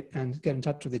participate and get in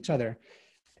touch with each other.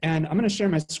 And I'm going to share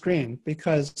my screen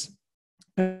because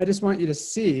I just want you to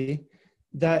see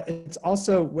that it's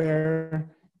also where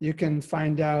you can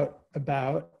find out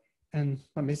about, and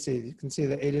let me see, you can see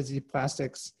the A to Z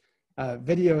Plastics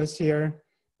video is here.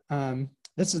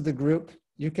 This is the group.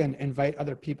 You can invite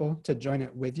other people to join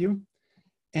it with you.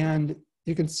 And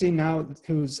you can see now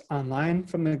who's online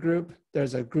from the group.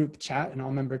 There's a group chat, an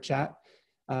all-member chat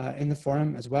in the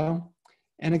forum as well.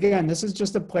 And again, this is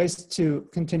just a place to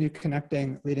continue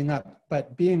connecting leading up,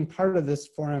 but being part of this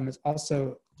forum is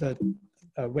also the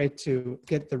way to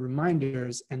get the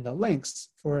reminders and the links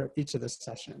for each of the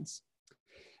sessions.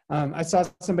 I saw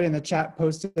somebody in the chat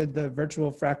posted the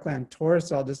virtual Frackland tour,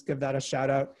 so I'll just give that a shout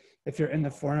out. If you're in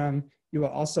the forum, you will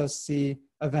also see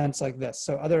events like this.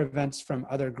 So other events from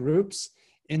other groups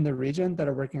in the region that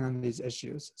are working on these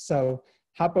issues. So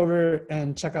hop over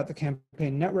and check out the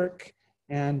campaign network,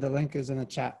 and the link is in the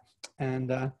chat.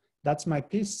 And that's my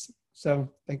piece. So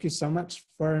thank you so much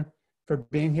for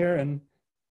being here.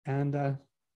 And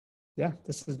yeah,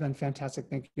 this has been fantastic.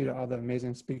 Thank you to all the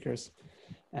amazing speakers.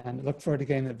 And look forward to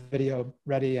getting the video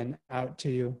ready and out to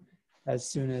you as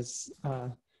soon as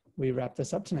we wrap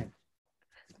this up tonight.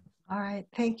 All right.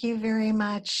 Thank you very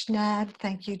much, Ned.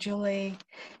 Thank you, Julie.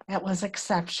 That was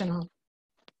exceptional.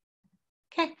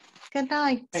 Okay. Good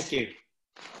night. Thank you.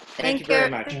 Thank you very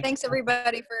much. Thanks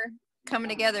everybody for coming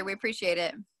together. We appreciate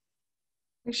it.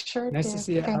 We sure Nice do. to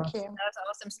see you. Thank you. That was an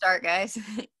awesome start, guys.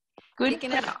 Good.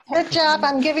 Good job.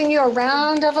 I'm giving you a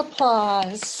round of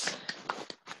applause.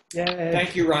 Yay.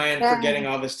 Thank you, Ryan, Yeah. for getting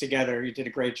all this together. You did a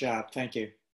great job. Thank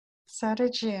you. So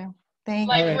did you. Thank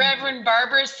Like you. Reverend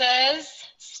Barber says,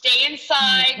 stay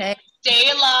inside, Okay.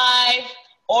 stay alive,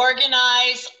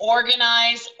 organize,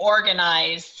 organize,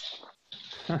 organize.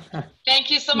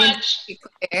 Thank you so much.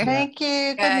 Thank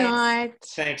you. Good Guys. night.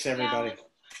 Thanks, everybody.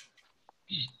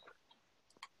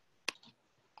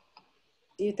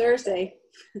 See you Thursday.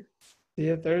 See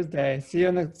you Thursday. See you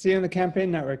in the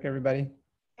campaign network, everybody.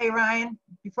 Hey, Ryan,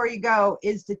 before you go,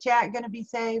 is the chat going to be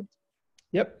saved?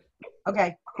 Yep.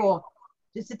 Okay, cool.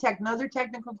 Just another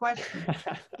technical question.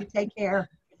 You take care.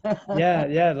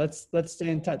 Yeah. Let's stay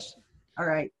in touch. All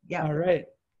right. Yeah. All right.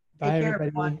 Bye, Take care, everybody.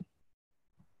 everyone.